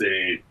T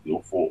said,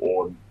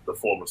 on the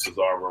former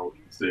Cesaro,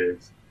 he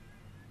says,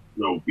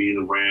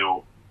 being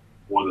around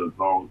for a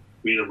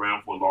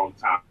long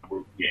time,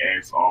 working your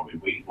ass off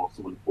and waiting on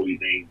someone to call your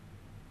name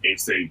and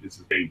say, this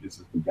is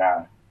the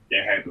guy.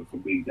 That happened for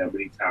me. That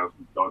many times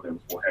we thought that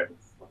was going to happen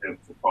for him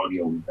for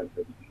cardio in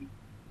WWE,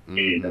 and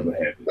it never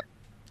happened.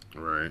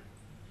 Right.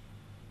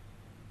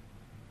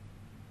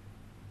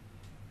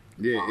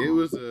 Yeah, it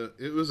was an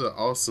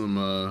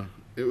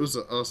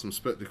awesome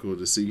spectacle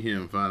to see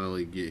him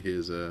finally get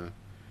his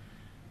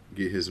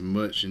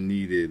much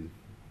needed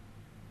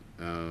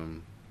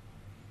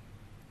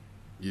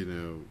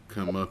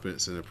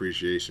comeuppance and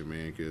appreciation,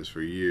 man, because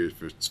for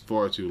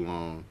far too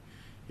long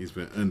he's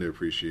been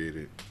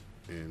underappreciated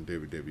in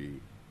WWE.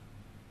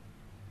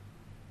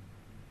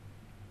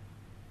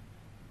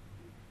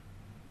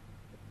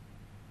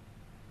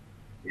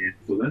 Yeah,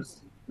 so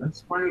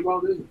that's probably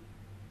about it.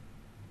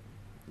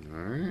 All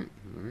right,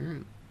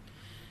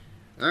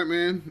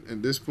 man.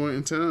 At this point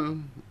in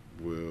time,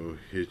 we'll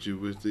hit you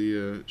with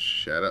the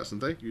shout outs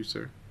and thank you,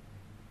 sir.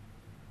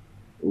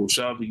 Well,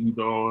 shout out to you,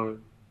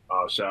 Dawn.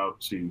 Shout out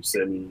to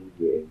Semi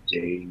and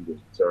James and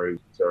Terry,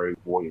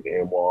 Boy, and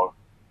Anwar.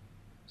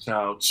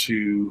 Shout out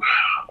to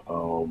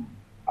our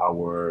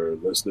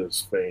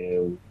listeners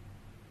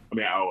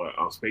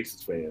our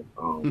Spaces fan.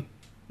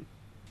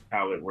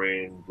 Howlett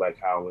Rand, Black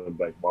Howlett,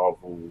 Black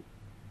Marvel.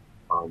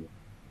 I'm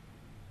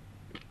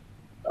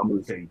going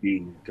to say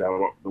Dean, because I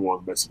don't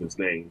want to mess up his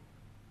name.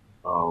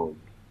 Shout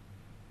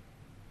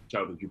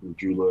out to Jupiter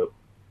Julep.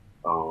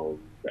 The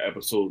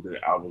episode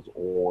that I was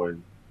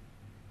on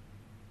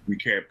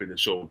recapping the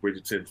show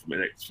Bridgerton from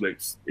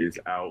Netflix is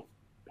out,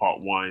 part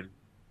 1.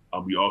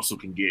 We also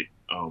can get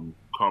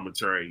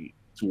commentary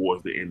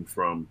towards the end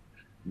from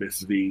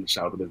Miss V,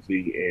 shout out to Miss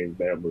V, and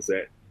Madame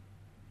Lizette.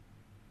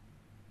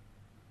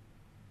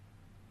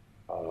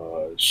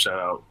 Shout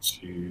out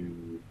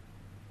to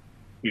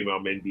Female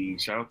Mendy.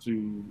 Shout out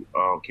to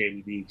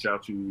Candy D. Shout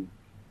out to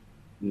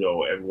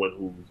everyone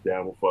who's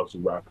down with us, who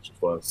rocks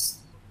with us,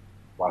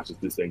 watches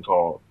this thing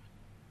called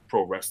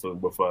pro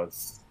wrestling with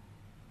us.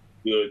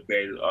 Good,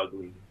 bad, and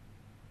ugly.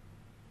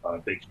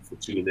 Thank you for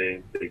tuning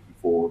in. Thank you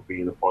for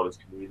being a part of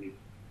this community.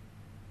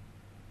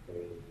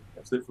 And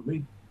that's it for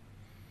me.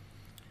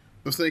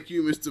 Well, thank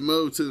you, Mr.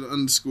 Mo to the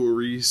 _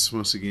 Reese,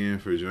 once again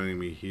for joining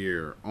me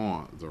here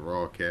on the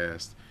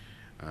Rawcast.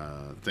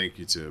 Thank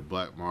you to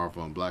Black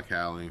Marvel and Black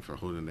Howling for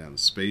holding down the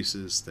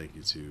spaces. Thank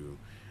you to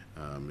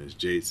Ms.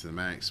 Jade to the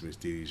Max, Ms.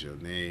 Dee Dee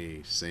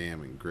Jonay,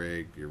 Sam and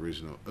Greg, the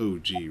original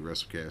OG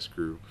WrestleCast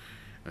crew.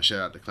 Shout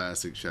out to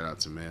Classic, shout out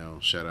to Mel,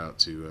 shout out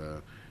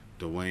to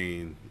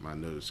Dwayne, my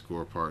noted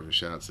score partner.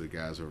 Shout out to the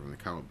guys over in the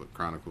Comic Book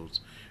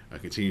Chronicles.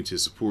 Continue to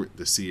support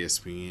the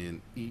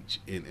CSPN each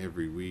and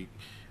every week.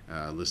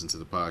 Listen to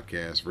the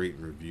podcast, rate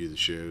and review the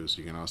shows.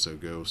 You can also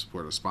go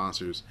support our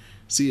sponsors,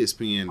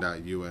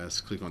 CSPN.us.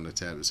 Click on the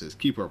tab that says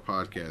keep our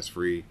podcast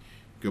free.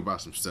 Go buy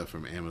some stuff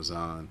from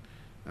Amazon.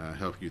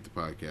 Help keep the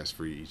podcast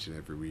free each and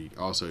every week.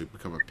 Also,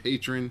 become a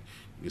patron.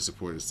 You can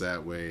support us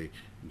that way.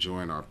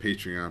 Join our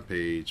Patreon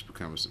page,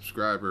 become a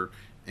subscriber,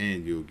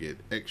 and you'll get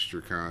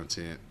extra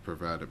content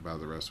provided by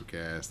the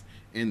WrestleCast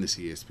and the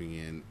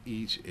CSPN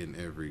each and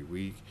every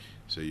week.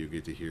 So you'll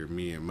get to hear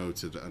me and Mo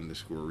to the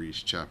 _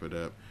 Reese chop it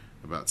up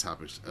about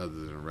topics other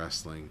than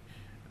wrestling,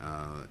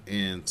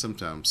 and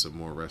sometimes some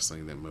more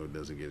wrestling that Mo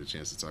doesn't get a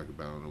chance to talk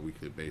about on a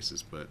weekly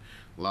basis, but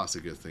lots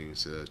of good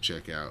things to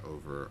check out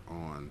over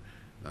on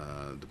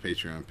the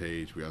Patreon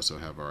page. We also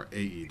have our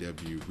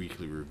AEW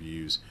weekly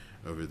reviews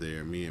over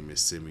there. Me and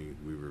Miss Simi,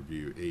 we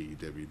review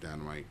AEW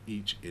Dynamite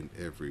each and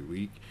every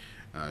week.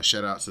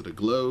 Shout out to the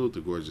Glow,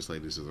 the gorgeous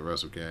ladies of the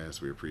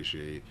WrestleCast. We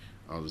appreciate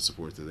all the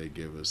support that they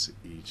give us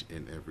each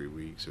and every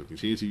week. So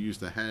continue to use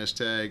the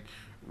hashtag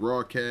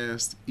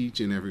Rawcast each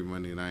and every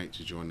Monday night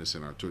to join us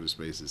in our Twitter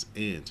spaces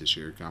and to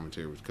share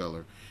commentary with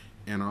color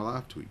and our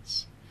live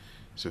tweets.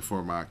 So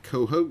for my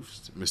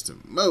co-host, Mr.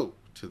 Mo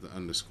to the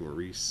 _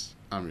 Reese,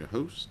 I'm your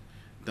host,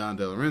 Don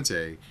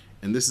Delarente,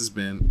 and this has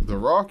been the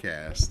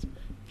Rawcast.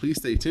 Please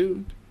stay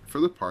tuned for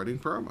the parting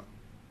promo.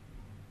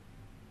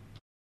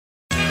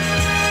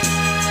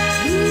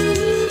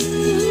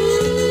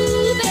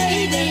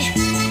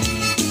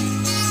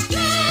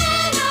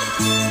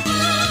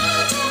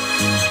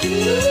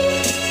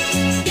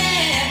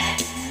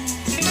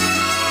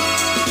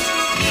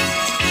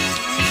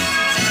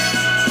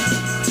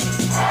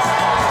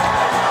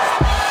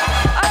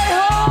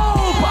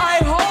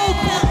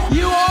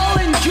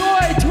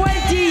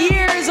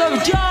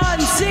 John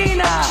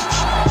Cena.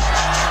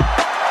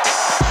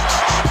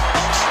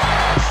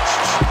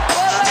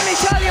 Well, let me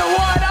tell you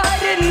what, I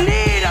didn't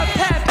need a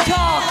pep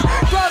talk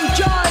from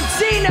John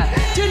Cena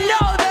to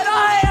know that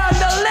I am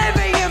the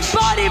living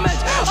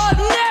embodiment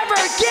of never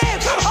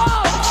give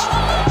up.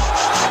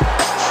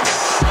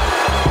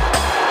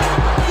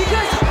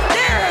 Because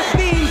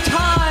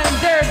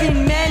there have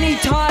been many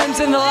times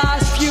in the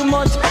last few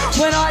months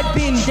when I've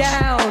been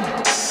down,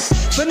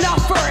 but not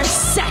for a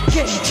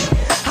second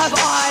have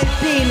I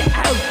been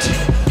out.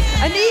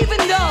 And even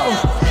though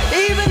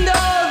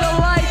the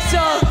likes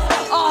of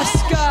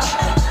Oscar,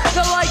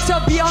 the likes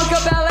of Bianca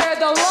Belair,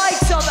 the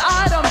likes of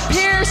Adam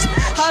Pearce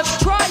have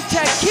tried to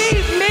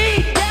keep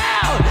me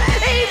down,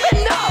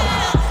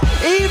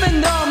 even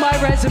though my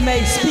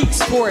resume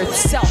speaks for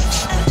itself,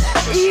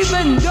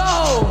 even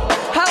though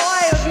how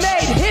I have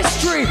made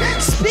history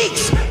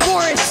speaks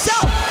for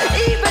itself,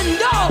 even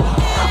though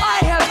I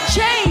have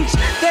changed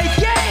the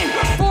game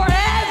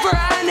forever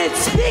and it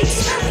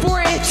speaks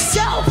for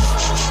itself.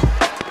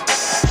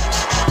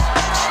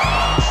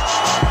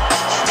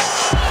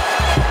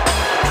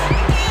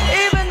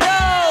 Even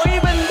though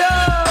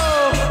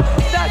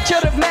that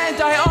should have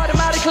meant I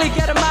automatically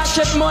get a match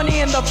at Money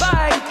in the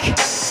Bank,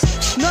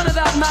 none of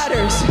that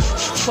matters.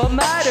 What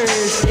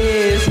matters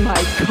is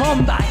my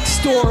comeback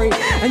story,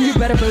 and you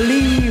better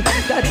believe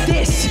that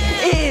this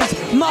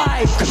is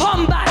my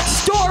comeback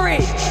story.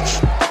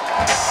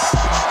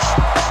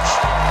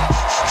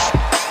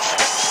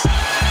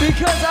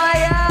 Because I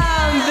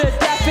am the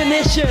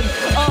definition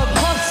of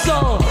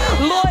hustle,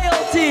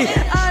 loyalty,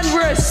 and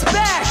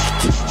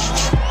respect.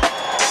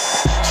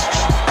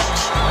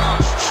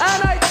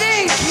 And I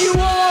think you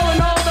all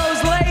and all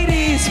those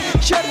ladies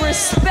should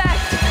respect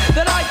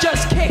that I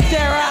just kicked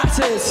their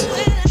asses.